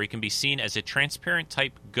 1975, where he can be seen as a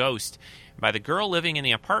transparent-type ghost by the girl living in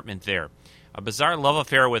the apartment there. A bizarre love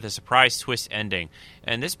affair with a surprise twist ending.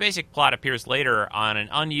 And this basic plot appears later on an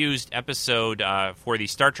unused episode for the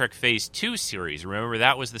Star Trek Phase 2 series. Remember,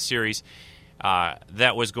 that was the series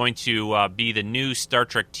that was going to be the new Star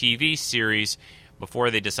Trek TV series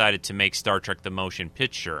before they decided to make Star Trek the Motion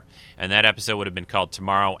Picture. And that episode would have been called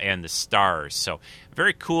Tomorrow and the Stars. So, a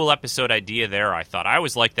very cool episode idea there, I thought. I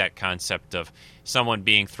always liked that concept of someone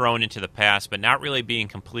being thrown into the past, but not really being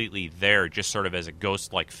completely there, just sort of as a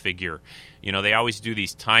ghost-like figure. You know, they always do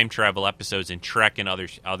these time travel episodes in Trek and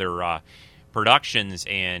other productions,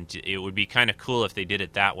 and it would be kind of cool if they did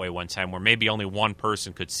it that way one time, where maybe only one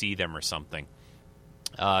person could see them or something.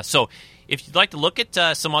 So if you'd like to look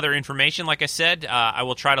at some other information, like I said, I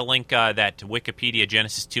will try to link that Wikipedia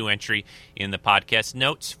Genesis 2 entry in the podcast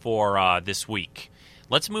notes for this week.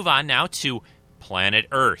 Let's move on now to Planet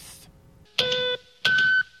Earth.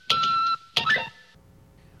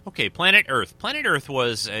 Okay, Planet Earth. Planet Earth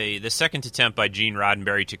was the second attempt by Gene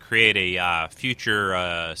Roddenberry to create a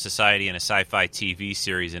future society and a sci-fi TV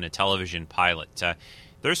series in a television pilot.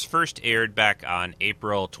 This first aired back on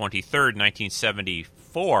April 23rd,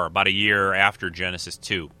 1974, about a year after Genesis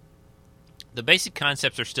 2. The basic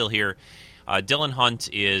concepts are still here. Dylan Hunt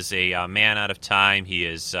is a man out of time. He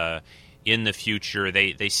is in the future.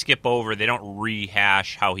 They skip over. They don't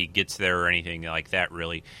rehash how he gets there or anything like that,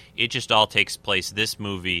 really. It just all takes place, this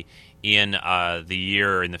movie, in the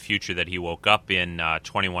year in the future that he woke up in,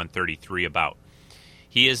 2133 about.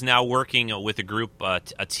 He is now working with a group, a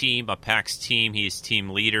team, a PAX team. He is team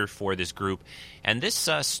leader for this group. And this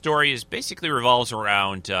story basically revolves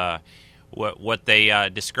around what they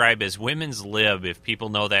describe as women's lib, if people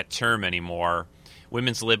know that term anymore.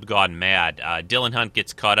 Women's lib gone mad. Dylan Hunt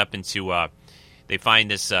gets caught up into, they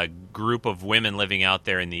find this group of women living out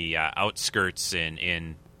there in the outskirts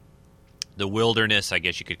in the wilderness, I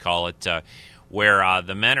guess you could call it, where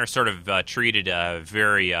the men are sort of treated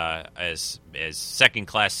very as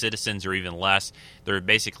second-class citizens or even less. They're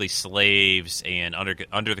basically slaves and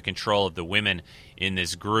under the control of the women in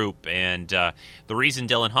this group. And the reason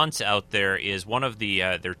Dylan Hunt's out there is one of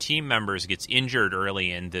their team members gets injured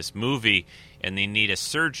early in this movie, and they need a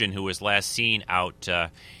surgeon who was last seen out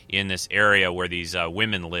in this area where these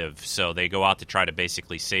women live. So they go out to try to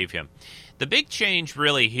basically save him. The big change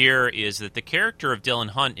really here is that the character of Dylan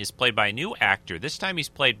Hunt is played by a new actor. This time he's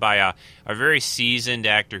played by a very seasoned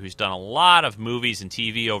actor who's done a lot of movies and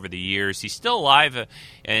TV over the years. He's still alive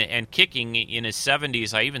and kicking in his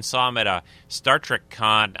 70s. I even saw him at a Star Trek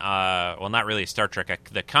con, well, not really a Star Trek,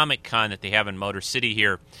 the Comic Con that they have in Motor City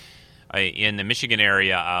here in the Michigan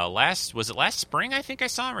area. Was it last spring, I think I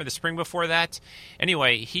saw him, or the spring before that?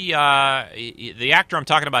 Anyway, the actor I'm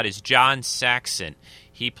talking about is John Saxon.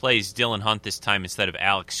 He plays Dylan Hunt this time instead of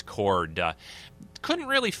Alex Cord. Couldn't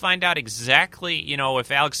really find out exactly,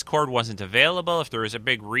 if Alex Cord wasn't available, if there was a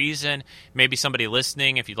big reason. Maybe somebody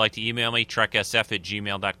listening, if you'd like to email me,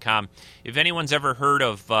 treksf@gmail.com. If anyone's ever heard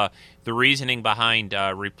of the reasoning behind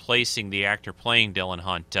replacing the actor playing Dylan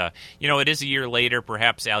Hunt. It is a year later.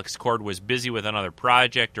 Perhaps Alex Cord was busy with another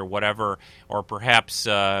project or whatever, or perhaps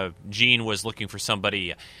Gene was looking for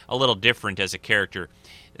somebody a little different as a character.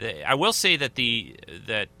 I will say that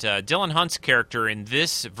Dylan Hunt's character in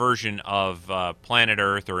this version of Planet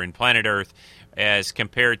Earth, or in Planet Earth, as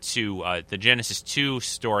compared to the Genesis 2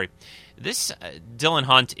 story, this Dylan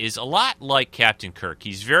Hunt is a lot like Captain Kirk.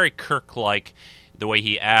 He's very Kirk-like, the way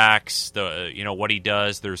he acts, what he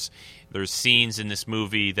does. There's scenes in this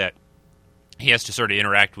movie that he has to sort of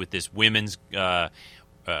interact with this women's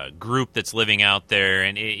group that's living out there,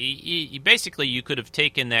 and basically you could have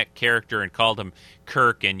taken that character and called him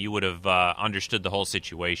Kirk, and you would have understood the whole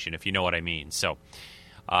situation, if you know what I mean. So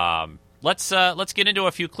let's get into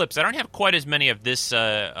a few clips. I don't have quite as many of this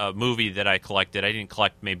movie that I collected. I didn't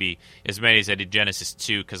collect maybe as many as I did Genesis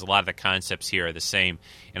 2, because a lot of the concepts here are the same,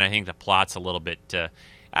 and I think the plot's a little bit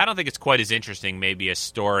I don't think it's quite as interesting, maybe, a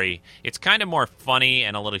story. It's kind of more funny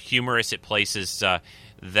and a little humorous at places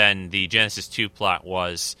than the Genesis 2 plot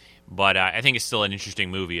was, but I think it's still an interesting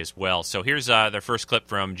movie as well. So here's the first clip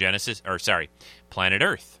from Planet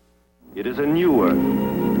Earth. It is a new Earth,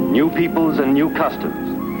 new peoples and new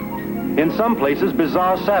customs. In some places,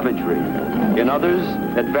 bizarre savagery. In others,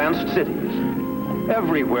 advanced cities.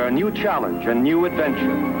 Everywhere, new challenge and new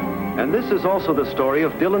adventure. And this is also the story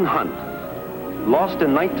of Dylan Hunt, lost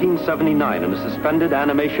in 1979 in a suspended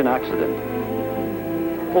animation accident.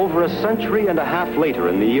 Over a century and a half later,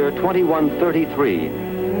 in the year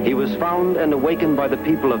 2133, he was found and awakened by the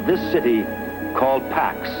people of this city called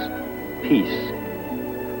Pax, Peace.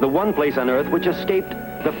 The one place on Earth which escaped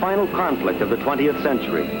the final conflict of the 20th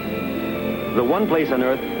century. The one place on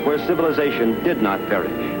Earth where civilization did not perish.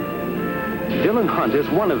 Dylan Hunt is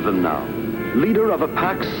one of them now, leader of a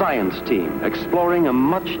Pax science team exploring a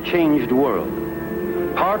much-changed world.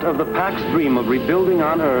 Part of the Pax dream of rebuilding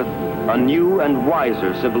on Earth a new and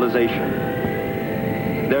wiser civilization.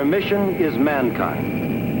 Their mission is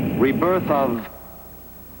mankind, rebirth of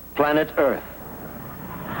planet Earth.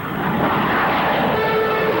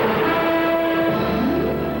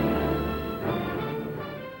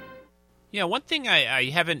 Yeah, one thing I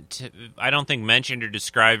don't think mentioned or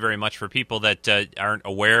described very much for people that aren't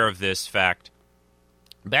aware of this fact,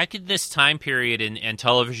 back in this time period in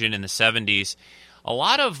television in the 70s, a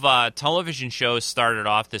lot of television shows started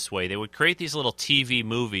off this way. They would create these little TV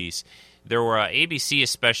movies. There were ABC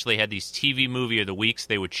especially had these TV movie of the weeks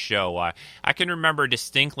they would show. I can remember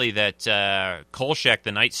distinctly that Kolchak,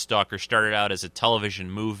 the Night Stalker, started out as a television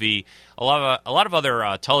movie. A lot of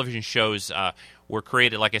other television shows were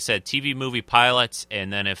created, like I said, TV movie pilots,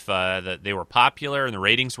 and then if they were popular and the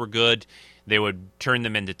ratings were good, they would turn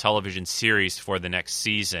them into television series for the next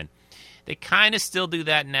season. They kind of still do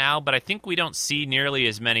that now, but I think we don't see nearly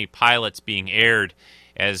as many pilots being aired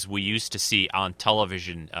as we used to see on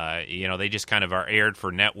television. They just kind of are aired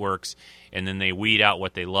for networks, and then they weed out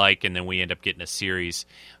what they like, and then we end up getting a series.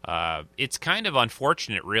 It's kind of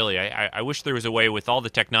unfortunate, really. I wish there was a way with all the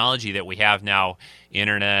technology that we have now,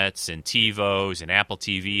 internets and TiVos and Apple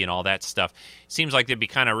TV and all that stuff. It seems like it'd be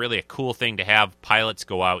kind of really a cool thing to have pilots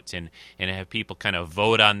go out and have people kind of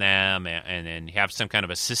vote on them and have some kind of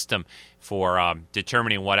a system for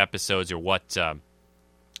determining what episodes or what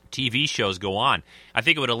TV shows go on. I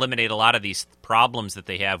think it would eliminate a lot of these problems that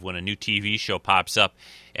they have when a new TV show pops up,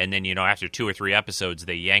 and then after 2 or 3 episodes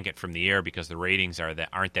they yank it from the air because the ratings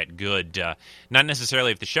aren't that good. Not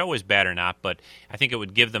necessarily if the show is bad or not, but I think it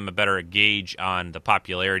would give them a better gauge on the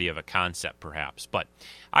popularity of a concept, perhaps. But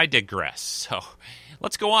I digress. So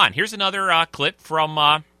let's go on. Here's another clip from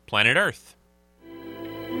Planet Earth.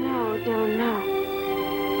 No, Dylan, no.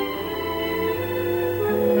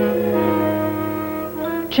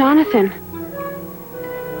 Jonathan.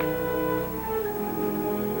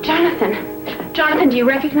 Jonathan, do you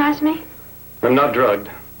recognize me? I'm not drugged.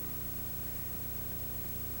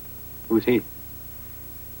 Who's he?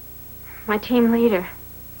 My team leader.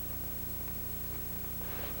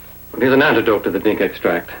 Here's an antidote to the dink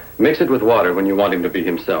extract. Mix it with water when you want him to be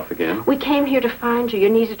himself again. We came here to find you. You're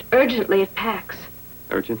needed urgently at PAX.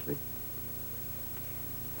 Urgently?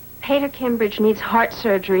 Pater Kimbridge needs heart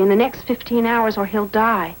surgery in the next 15 hours or he'll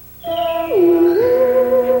die.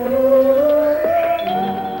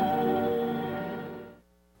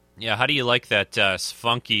 Yeah, how do you like that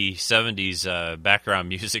funky 70s background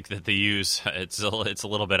music that they use? It's a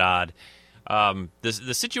little bit odd.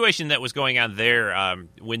 The situation that was going on there,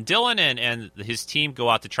 when Dylan and his team go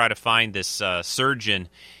out to try to find this surgeon,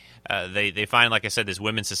 they find, like I said, this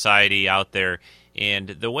women's society out there. And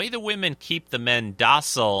the way the women keep the men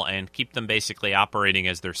docile and keep them basically operating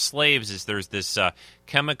as their slaves is there's this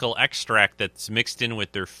chemical extract that's mixed in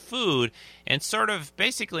with their food and sort of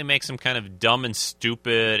basically makes them kind of dumb and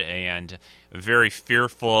stupid and very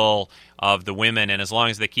fearful of the women. And as long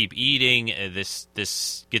as they keep eating,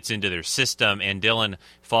 this gets into their system, and Dylan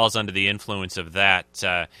falls under the influence of that.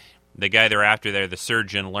 The guy they're after there, the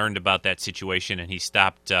surgeon, learned about that situation, and he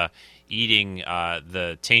stopped eating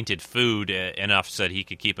the tainted food enough so that he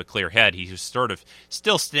could keep a clear head. He was sort of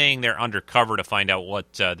still staying there undercover to find out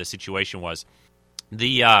what the situation was.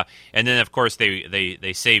 And then of course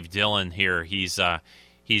they save Dylan here. He's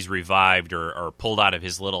revived or pulled out of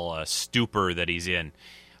his little stupor that he's in.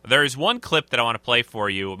 There's one clip that I want to play for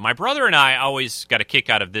you. My brother and I always got a kick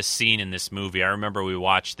out of this scene in this movie. I remember we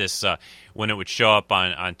watched this when it would show up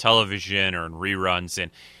on television or in reruns,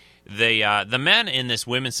 and the men in this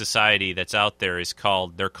women's society that's out there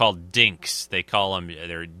they're called dinks.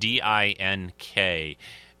 They're D-I-N-K.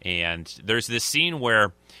 And there's this scene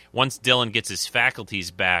where once Dylan gets his faculties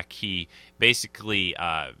back, he basically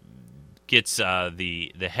gets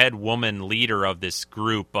the head woman leader of this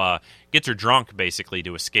group, gets her drunk basically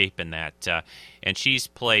to escape in that. And she's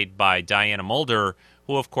played by Diana Muldaur,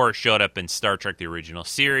 who of course showed up in Star Trek the original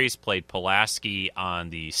series, played Pulaski on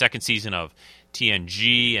the second season of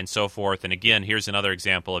TNG and so forth. And again, here's another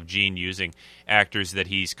example of Gene using actors that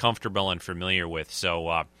he's comfortable and familiar with.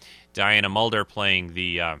 So Diana Muldaur playing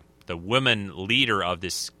the woman leader of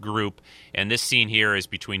this group, and this scene here is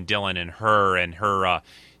between Dylan and her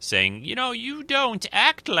saying, you don't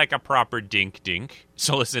act like a proper dink.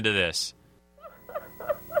 So listen to this.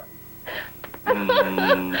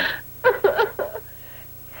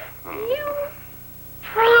 You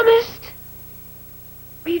promised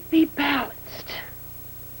we'd be balanced.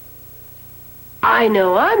 I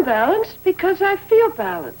know I'm balanced because I feel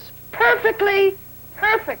balanced. Perfectly.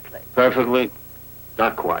 Perfectly?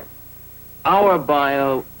 Not quite. Our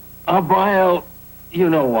bio, you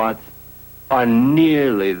know what, are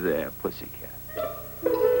nearly there, pussycat.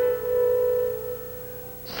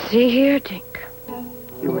 See here, Dink.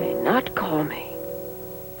 You may not call me.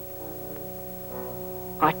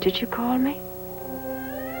 What did you call me?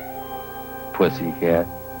 Pussycat.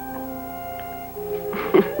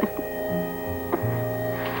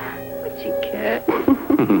 Pussycat.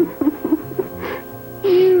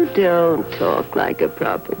 You don't talk like a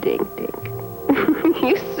proper dink.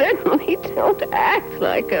 You certainly don't act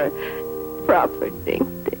like a proper dink.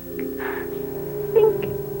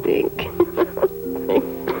 Dink.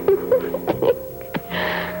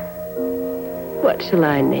 What shall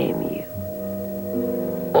I name you?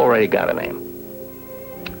 Already got a name.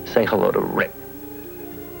 Say hello to Rip.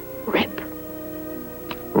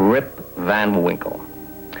 Rip Van Winkle.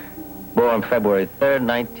 Born February 3rd,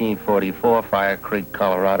 1944, Fire Creek,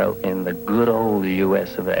 Colorado, in the good old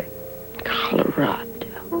U.S. of A.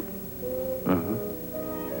 Colorado? Mm-hmm.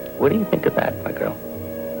 What do you think of that, my girl?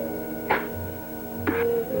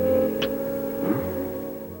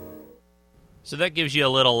 So that gives you a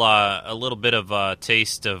little bit of a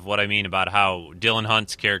taste of what I mean about how Dylan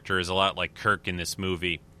Hunt's character is a lot like Kirk in this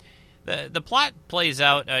movie. The plot plays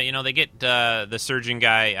out. They get the surgeon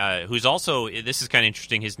guy, who's also, this is kind of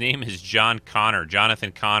interesting. His name is John Connor.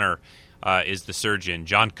 Jonathan Connor is the surgeon.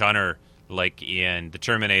 John Connor, like in the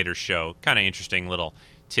Terminator show. Kind of interesting little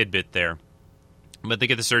tidbit there. But they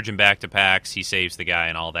get the surgeon back to Pax. He saves the guy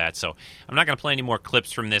and all that. So I'm not going to play any more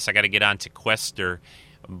clips from this. I got to get on to Questor.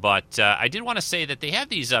 But I did want to say that they have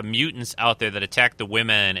these mutants out there that attack the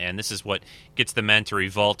women, and this is what gets the men to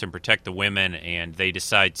revolt and protect the women, and they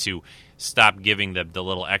decide to stop giving the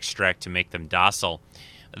little extract to make them docile.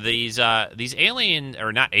 These alien,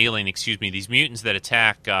 or not alien, excuse me, these mutants that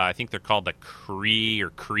attack, I think they're called the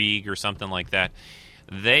Krieg or something like that.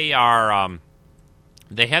 They are,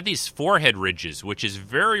 they have these forehead ridges, which is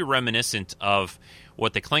very reminiscent of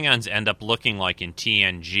what the Klingons end up looking like in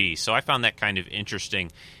TNG. So I found that kind of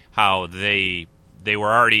interesting, how they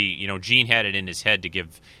were already, Gene had it in his head to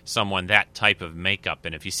give someone that type of makeup.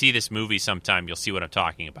 And if you see this movie sometime, you'll see what I'm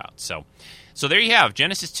talking about. So there you have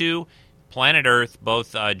Genesis 2, Planet Earth,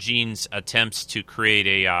 both Gene's attempts to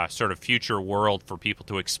create a sort of future world for people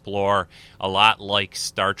to explore, a lot like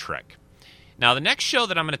Star Trek. Now, the next show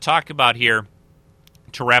that I'm going to talk about here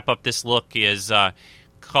to wrap up this look is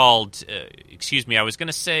called, I was going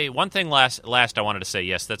to say one thing last I wanted to say.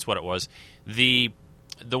 Yes, that's what it was. The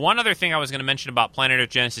one other thing I was going to mention about Planet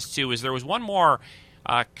Earth Genesis 2 is there was one more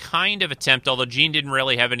kind of attempt, although Gene didn't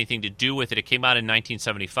really have anything to do with it. It came out in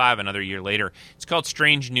 1975, another year later. It's called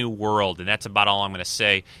Strange New World, and that's about all I'm going to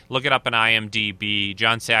say. Look it up on IMDb.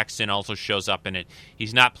 John Saxon also shows up in it.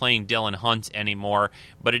 He's not playing Dylan Hunt anymore,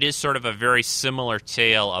 but it is sort of a very similar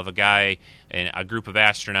tale of a guy and a group of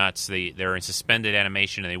astronauts. They're in suspended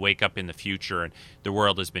animation, and they wake up in the future, and the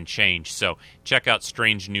world has been changed. So check out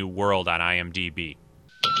Strange New World on IMDb.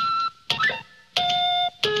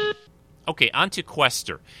 Okay, on to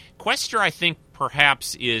Questor. Questor, I think,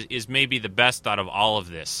 perhaps is maybe the best out of all of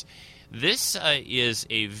this. This is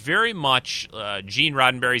a very much Gene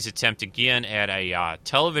Roddenberry's attempt, again, at a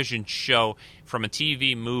television show from a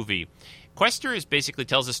TV movie. Questor basically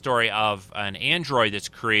tells the story of an android that's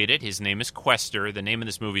created. His name is Questor. The name of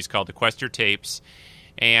this movie is called The Questor Tapes.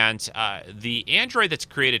 And the android that's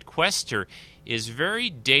created, Questor, is very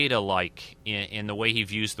Data-like in the way he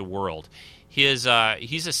views the world. He's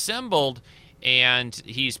assembled and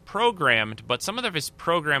he's programmed, but some of his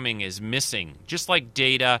programming is missing. Just like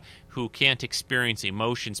Data, who can't experience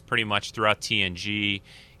emotions pretty much throughout TNG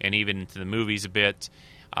and even into the movies a bit.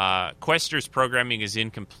 Questor's programming is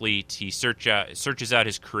incomplete. He searches out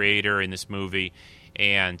his creator in this movie,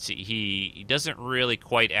 and he doesn't really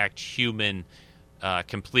quite act human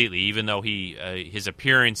completely, even though his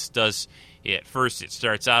appearance does. At first, it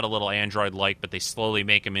starts out a little android-like, but they slowly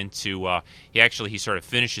make him into... he sort of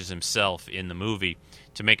finishes himself in the movie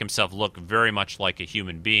to make himself look very much like a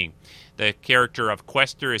human being. The character of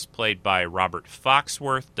Questor is played by Robert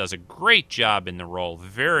Foxworth, does a great job in the role.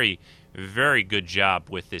 Very, very good job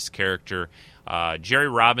with this character. Jerry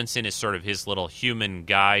Robinson is sort of his little human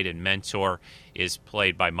guide and mentor, is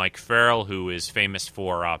played by Mike Farrell, who is famous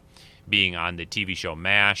for being on the TV show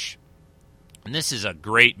MASH. And this is a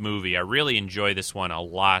great movie. I really enjoy this one a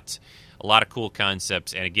lot. A lot of cool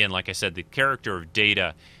concepts. And again, like I said, the character of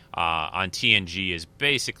Data on TNG is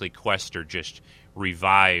basically Questor just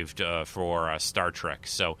revived for Star Trek.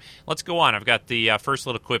 So let's go on. I've got the first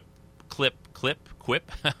little clip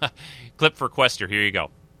for Questor. Here you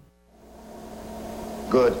go.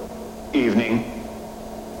 Good evening.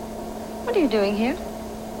 What are you doing here?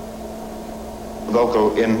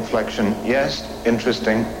 Vocal inflection. Yes,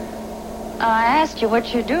 interesting. I asked you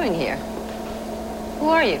what you're doing here. Who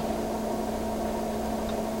are you?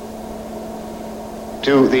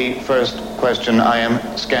 To the first question, I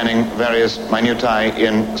am scanning various minutiae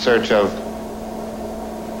in search of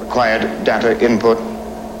required data input.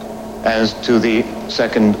 As to the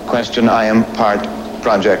second question, I am part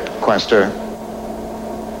Project Questor.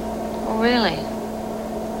 Oh, really?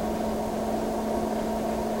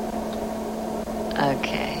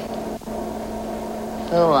 Okay.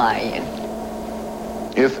 Who are you?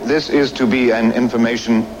 If this is to be an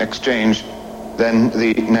information exchange, then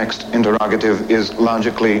the next interrogative is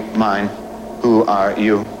logically mine. Who are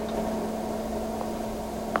you?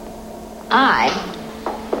 I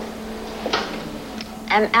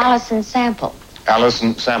am Allison Sample.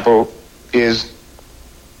 Allison Sample is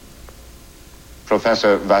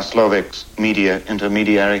Professor Vaslovic's media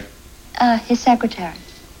intermediary. His secretary.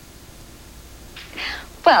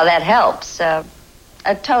 Well, that helps.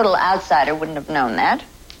 A total outsider wouldn't have known that.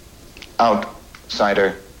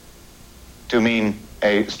 Outsider. To mean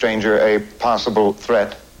a stranger a possible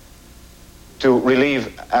threat. To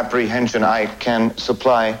relieve apprehension, I can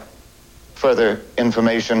supply further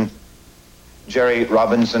information. Jerry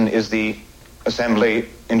Robinson is the assembly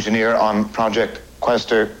engineer on Project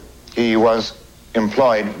Questor. He was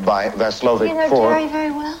employed by Vaslovic You know for... Jerry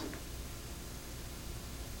very well?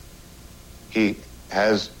 He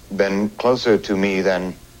has been closer to me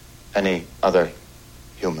than any other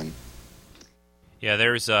human. Yeah,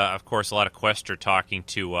 there's, of course, a lot of Questor talking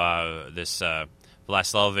to this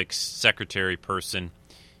Vlaslovic's secretary person.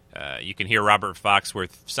 You can hear Robert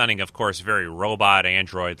Foxworth sounding, of course, very robot,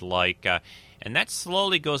 android-like. And that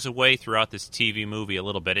slowly goes away throughout this TV movie a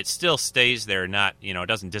little bit. It still stays there, not, it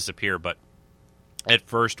doesn't disappear, but at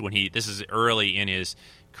first this is early in his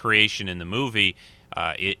creation in the movie,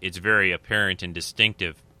 it's very apparent and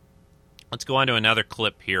distinctive. Let's go on to another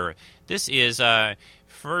clip here. This is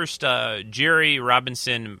first Jerry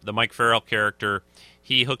Robinson, the Mike Farrell character.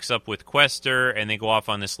 He hooks up with Questor, and they go off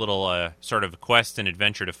on this little sort of quest and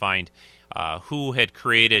adventure to find who had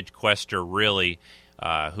created Questor really,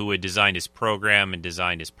 who had designed his program and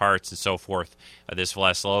designed his parts and so forth. This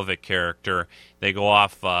Vlaslovic character, they go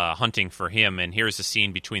off hunting for him, and here's a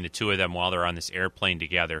scene between the two of them while they're on this airplane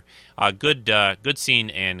together. Good scene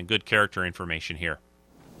and good character information here.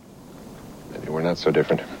 Maybe we're not so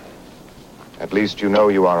different. At least you know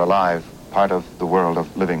you are alive, part of the world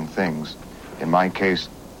of living things. In my case,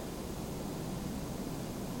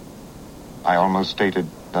 I almost stated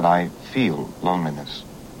that I feel loneliness.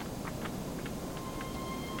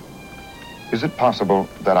 Is it possible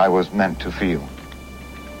that I was meant to feel,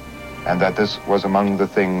 and that this was among the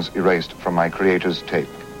things erased from my creator's tape?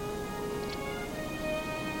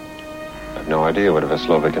 I've no idea what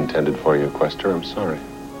Vaslovic intended for you, Questor. I'm sorry.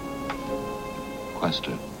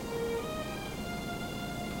 Questor.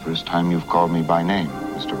 First time you've called me by name,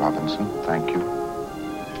 Mr. Robinson. Thank you.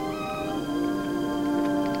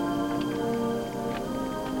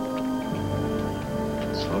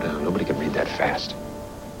 Slow down. Nobody can read that fast.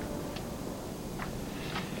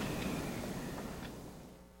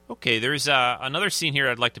 Okay, there's another scene here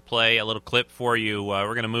I'd like to play, a little clip for you.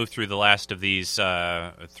 We're going to move through the last of these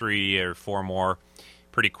 3 or 4 more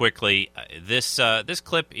pretty quickly. This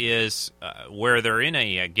clip is where they're in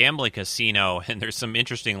a gambling casino, and there's some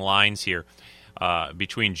interesting lines here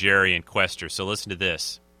between Jerry and Questor. So listen to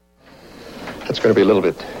this. That's going to be a little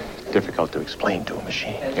bit difficult to explain to a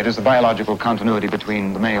machine. It is the biological continuity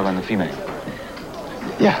between the male and the female.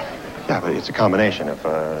 Yeah, but it's a combination of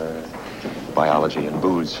biology and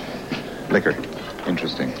booze, liquor.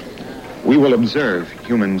 Interesting. We will observe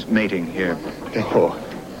humans mating here. Oh,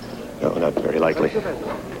 no, not very likely.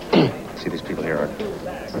 See, these people here aren't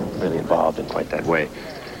really involved in quite that way.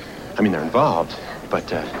 I mean, they're involved,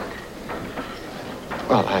 but,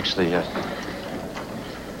 well, actually,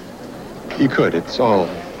 you could. It's all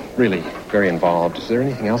really very involved. Is there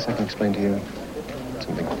anything else I can explain to you?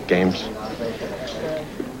 Something, games?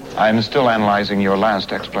 I'm still analyzing your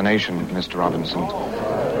last explanation, Mr. Robinson.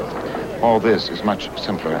 All this is much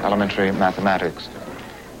simpler, elementary mathematics.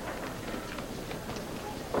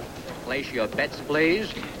 Place your bets,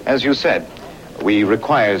 please. As you said, we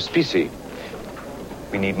require specie.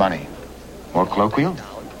 We need money. More colloquial?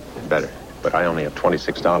 Better, but I only have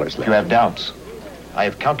 $26 left. You have doubts. I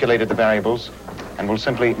have calculated the variables and will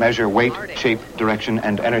simply measure weight, shape, direction,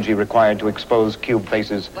 and energy required to expose cube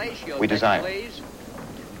faces we desire.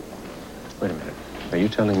 Wait a minute. Are you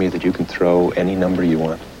telling me that you can throw any number you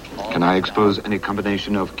want? Can I expose any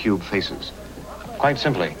combination of cube faces? Quite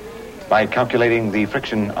simply, by calculating the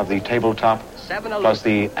friction of the tabletop plus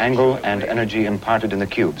the angle and energy imparted in the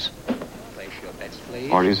cubes.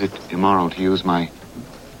 Or is it immoral to use my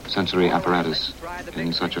sensory apparatus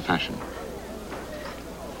in such a fashion?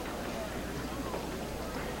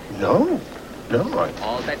 No.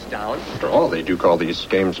 All bets down. After all, they do call these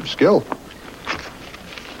games of skill.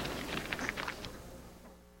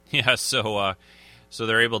 Yeah, so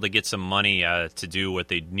they're able to get some money to do what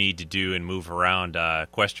they need to do and move around.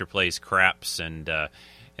 Questor plays craps, and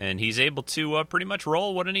he's able to pretty much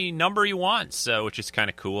roll what any number he wants, which is kind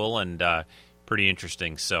of cool and pretty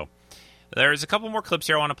interesting. So there's a couple more clips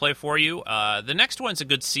here I want to play for you. The next one's a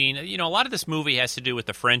good scene. A lot of this movie has to do with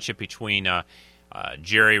the friendship between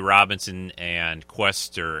Jerry Robinson and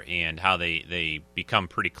Questor and how they become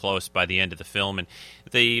pretty close by the end of the film. And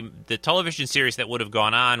the television series that would have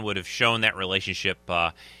gone on would have shown that relationship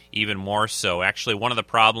even more so. Actually, one of the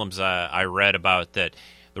problems I read about that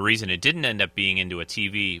the reason it didn't end up being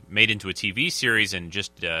made into a TV series and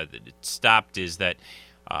just stopped is that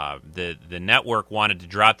The network wanted to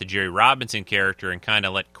drop the Jerry Robinson character and kind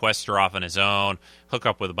of let Quester off on his own, hook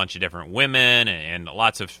up with a bunch of different women and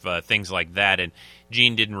lots of things like that. And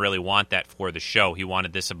Gene didn't really want that for the show. He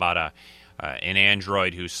wanted this about an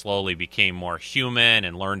android who slowly became more human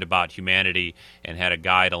and learned about humanity and had a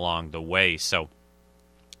guide along the way. So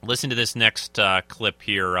listen to this next clip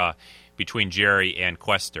here between Jerry and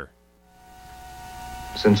Quester.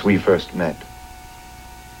 Since we first met,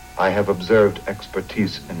 I have observed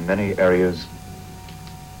expertise in many areas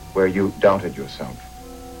where you doubted yourself.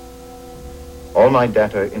 All my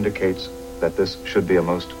data indicates that this should be a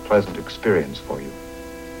most pleasant experience for you.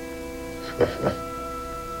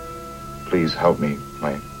 Please help me,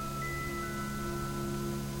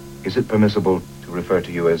 Is it permissible to refer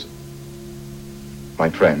to you as my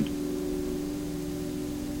friend?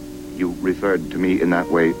 You referred to me in that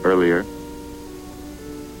way earlier.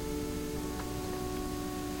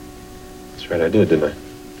 That's right, I did, didn't I?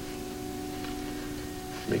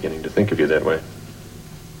 I'm beginning to think of you that way.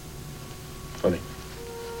 Funny.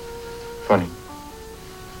 Funny.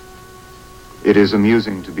 It is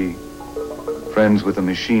amusing to be friends with a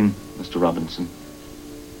machine, Mr. Robinson.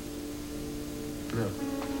 No.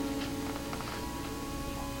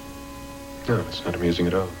 No, it's not amusing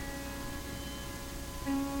at all.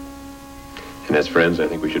 And as friends, I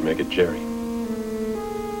think we should make it Jerry.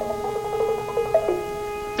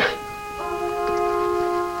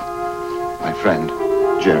 My friend,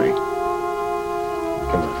 Jerry.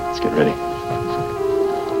 Come on, let's get ready.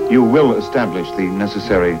 You will establish the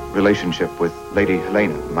necessary relationship with Lady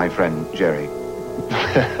Helena, my friend, Jerry.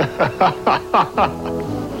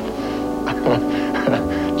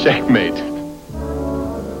 Checkmate.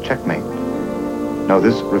 Checkmate? No,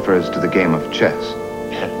 this refers to the game of chess.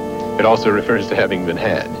 It also refers to having been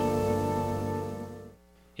had.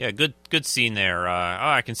 Yeah, good scene there.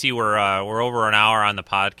 I can see we're over an hour on the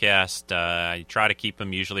podcast. I try to keep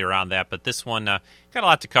them usually around that, but this one got a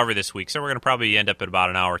lot to cover this week, so we're going to probably end up at about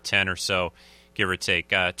an hour 10 or so, give or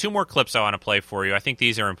take. Two more clips I want to play for you. I think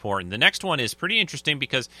these are important. The next one is pretty interesting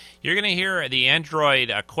because you're going to hear the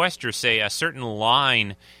android Quester say a certain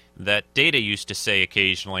line that Data used to say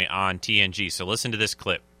occasionally on TNG. So listen to this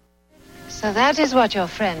clip. So that is what your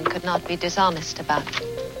friend could not be dishonest about.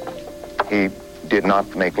 He did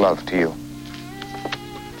not make love to you.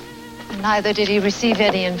 Neither did he receive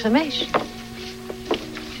any information.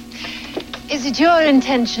 Is it your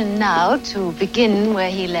intention now to begin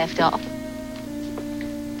where he left off?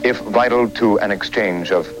 If vital to an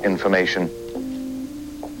exchange of information,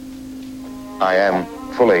 I am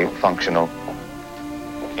fully functional.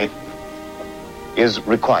 It is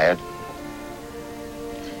required.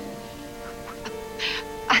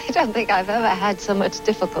 I don't think I've ever had so much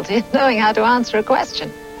difficulty in knowing how to answer a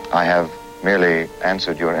question. I have merely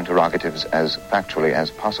answered your interrogatives as factually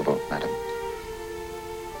as possible, madam.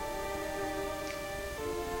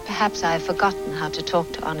 Perhaps I've forgotten how to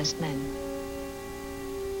talk to honest men.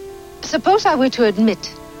 Suppose I were to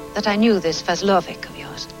admit that I knew this Fazlovic of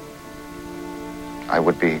yours. I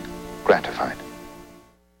would be gratified.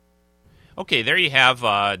 Okay, there you have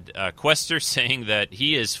Quester saying that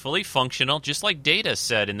he is fully functional, just like Data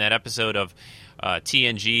said in that episode of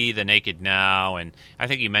TNG, The Naked Now, and I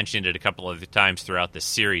think he mentioned it a couple of times throughout the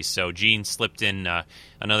series, so Gene slipped in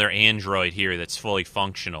another android here that's fully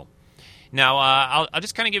functional. Now, I'll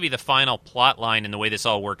just kind of give you the final plot line and the way this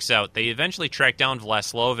all works out. They eventually track down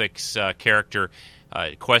Vlaslovic's character.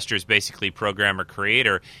 Quester's basically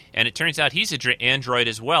programmer-creator, and it turns out he's an android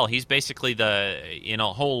as well. He's basically in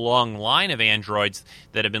a whole long line of androids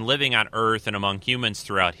that have been living on Earth and among humans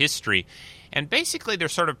throughout history. And basically they're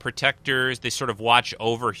sort of protectors. They sort of watch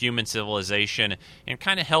over human civilization and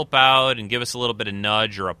kind of help out and give us a little bit of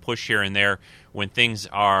nudge or a push here and there when things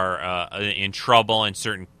are in trouble and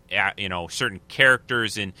certain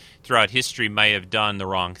characters throughout history may have done the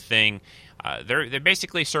wrong thing. They're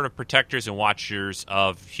basically sort of protectors and watchers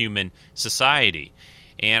of human society.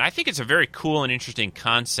 And I think it's a very cool and interesting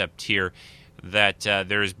concept here that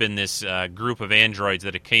there's been this group of androids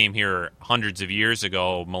that came here hundreds of years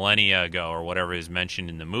ago, millennia ago, or whatever is mentioned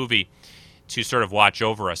in the movie, to sort of watch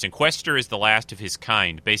over us. And Quester is the last of his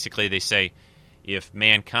kind. Basically, they say if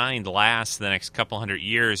mankind lasts the next couple hundred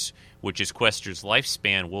years, which is Quester's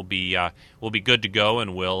lifespan, we'll be good to go,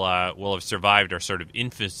 and we'll have survived our sort of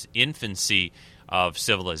infancy of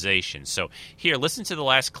civilization. So here, listen to the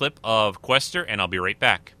last clip of Quester, and I'll be right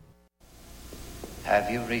back.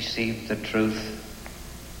 Have you received the truth?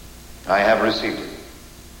 I have received it.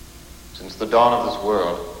 Since the dawn of this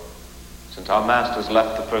world, since our masters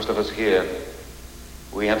left the first of us here,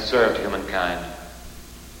 we have served humankind.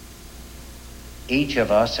 Each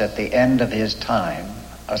of us at the end of his time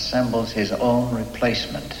assembles his own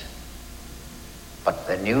replacement. But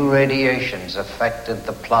the new radiations affected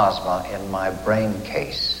the plasma in my brain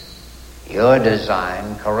case. Your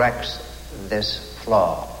design corrects this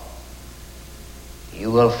flaw.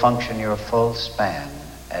 You will function your full span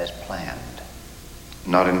as planned.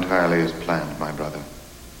 Not entirely as planned, my brother.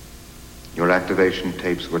 Your activation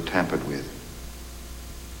tapes were tampered with.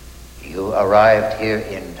 You arrived here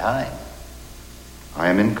in time. I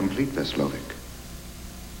am incomplete, Veslovic.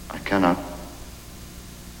 I cannot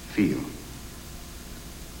feel.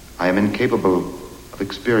 I am incapable of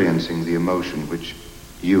experiencing the emotion which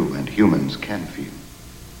you and humans can feel.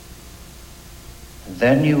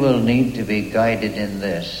 Then you will need to be guided in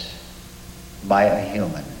this by a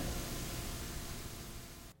human.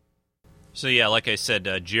 So yeah, like I said,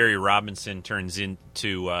 Jerry Robinson turns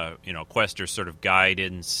into Questor's sort of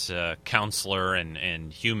guidance counselor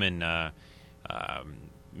and human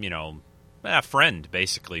friend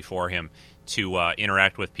basically for him to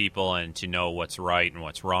interact with people and to know what's right and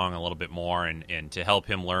what's wrong a little bit more, and to help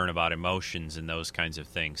him learn about emotions and those kinds of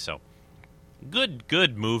things. So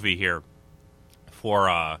good movie here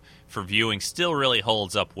for viewing. Still really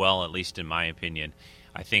holds up well, at least in my opinion.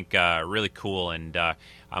 I think really cool, and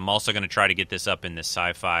I'm also going to try to get this up in the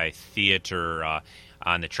Sci-Fi Theater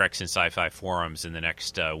on the Treks and Sci-Fi forums in the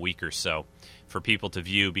next week or so for people to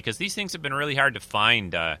view, because these things have been really hard to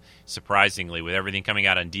find, surprisingly, with everything coming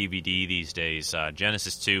out on DVD these days.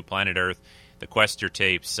 Genesis 2, Planet Earth, the Questor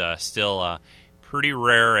tapes, still pretty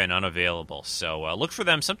rare and unavailable. So look for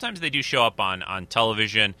them. Sometimes they do show up on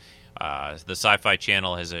television. The Sci-Fi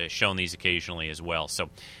Channel has shown these occasionally as well. So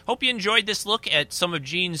hope you enjoyed this look at some of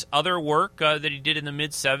Gene's other work that he did in the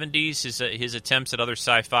mid-'70s, his attempts at other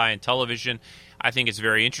sci-fi and television. I think it's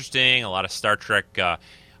very interesting. A lot of Star Trek,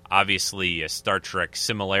 obviously Star Trek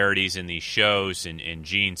similarities in these shows, and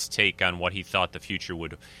Gene's take on what he thought the future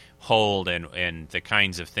would hold and the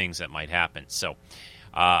kinds of things that might happen. So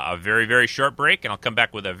a very, very short break, and I'll come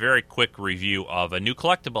back with a very quick review of a new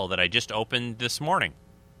collectible that I just opened this morning.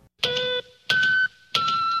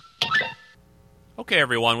 Okay,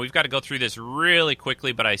 everyone, we've got to go through this really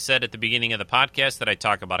quickly, but I said at the beginning of the podcast that I'd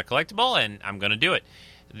talk about a collectible, and I'm going to do it.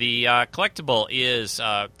 The collectible is,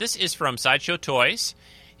 this is from Sideshow Toys.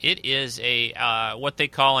 It is a what they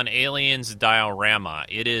call an Aliens diorama.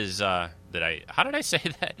 It is, how did I say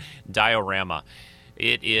that? Diorama.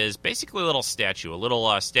 It is basically a little statue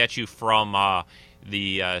from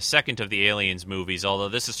the second of the Aliens movies, although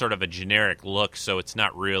this is sort of a generic look, so it's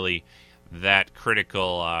not really that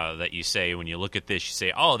critical that you say when you look at this, you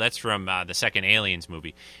say, oh, that's from the second Aliens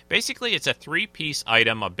movie. Basically, it's a three-piece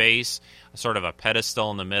item, a base, sort of a pedestal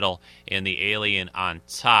in the middle, and the alien on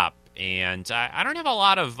top. And I don't have a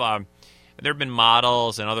lot of... there have been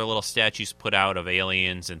models and other little statues put out of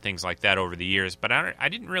aliens and things like that over the years, but I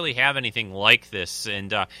didn't really have anything like this,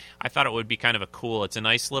 and I thought it would be kind of a cool... It's a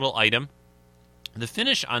nice little item. The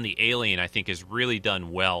finish on the alien, I think, is really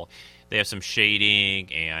done well. They have some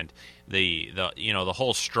shading and the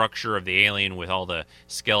whole structure of the alien with all the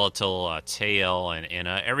skeletal tail and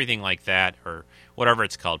everything like that, or whatever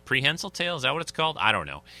it's called. Prehensile tail, is that what it's called? I don't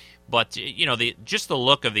know. But, just the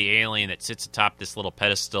look of the alien that sits atop this little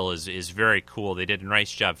pedestal is very cool. They did a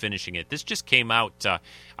nice job finishing it. This just came out.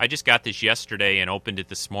 I just got this yesterday and opened it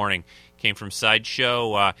this morning. Came from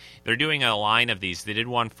Sideshow. They're doing a line of these. They did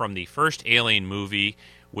one from the first Alien movie,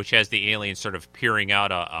 which has the alien sort of peering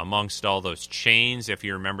out amongst all those chains. If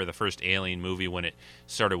you remember the first Alien movie, when it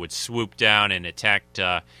sort of would swoop down and attacked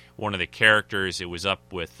one of the characters, it was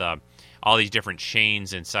up with all these different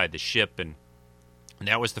chains inside the ship, and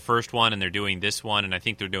that was the first one, and they're doing this one, and I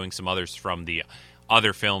think they're doing some others from the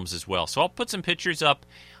other films as well. So I'll put some pictures up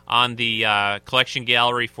on the collection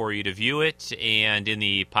gallery for you to view it, and in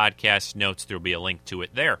the podcast notes there'll be a link to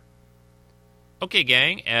it there. Okay,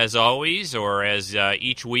 gang, as always, or as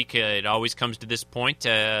each week, it always comes to this point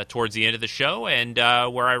towards the end of the show, and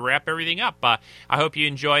where I wrap everything up. I hope you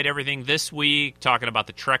enjoyed everything this week, talking about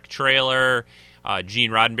the Trek trailer, Gene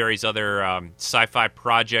Roddenberry's other sci-fi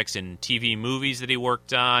projects and TV movies that he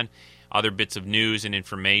worked on, other bits of news and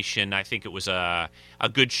information. I think it was a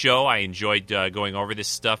good show. I enjoyed going over this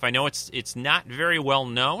stuff. I know it's not very well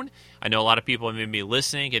known. I know a lot of people may be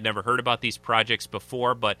listening, had never heard about these projects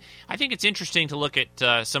before, but I think it's interesting to look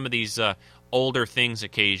at some of these older things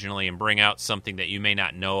occasionally and bring out something that you may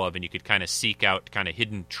not know of, and you could kind of seek out kind of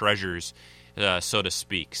hidden treasures, so to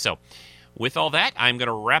speak. So with all that, I'm going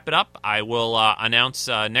to wrap it up. I will announce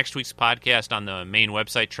next week's podcast on the main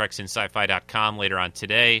website, treksinsci-fi.com, later on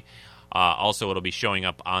today. Also, it'll be showing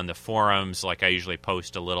up on the forums. Like I usually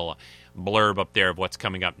post a little blurb up there of what's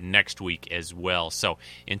coming up next week as well. So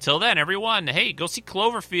until then, everyone, hey, go see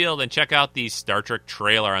Cloverfield and check out the Star Trek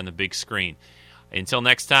trailer on the big screen. Until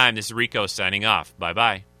next time, this is Rico signing off.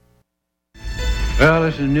 Bye-bye. Well,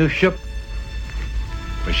 this is a new ship,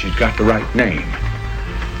 but she's got the right name.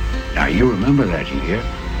 Now, you remember that, you hear?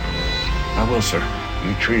 I will, sir.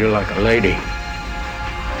 You treat her like a lady,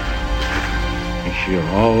 and she'll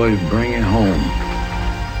always bring you home.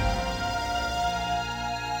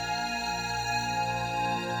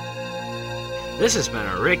 This has been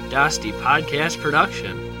a Rick Dosty podcast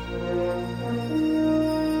production.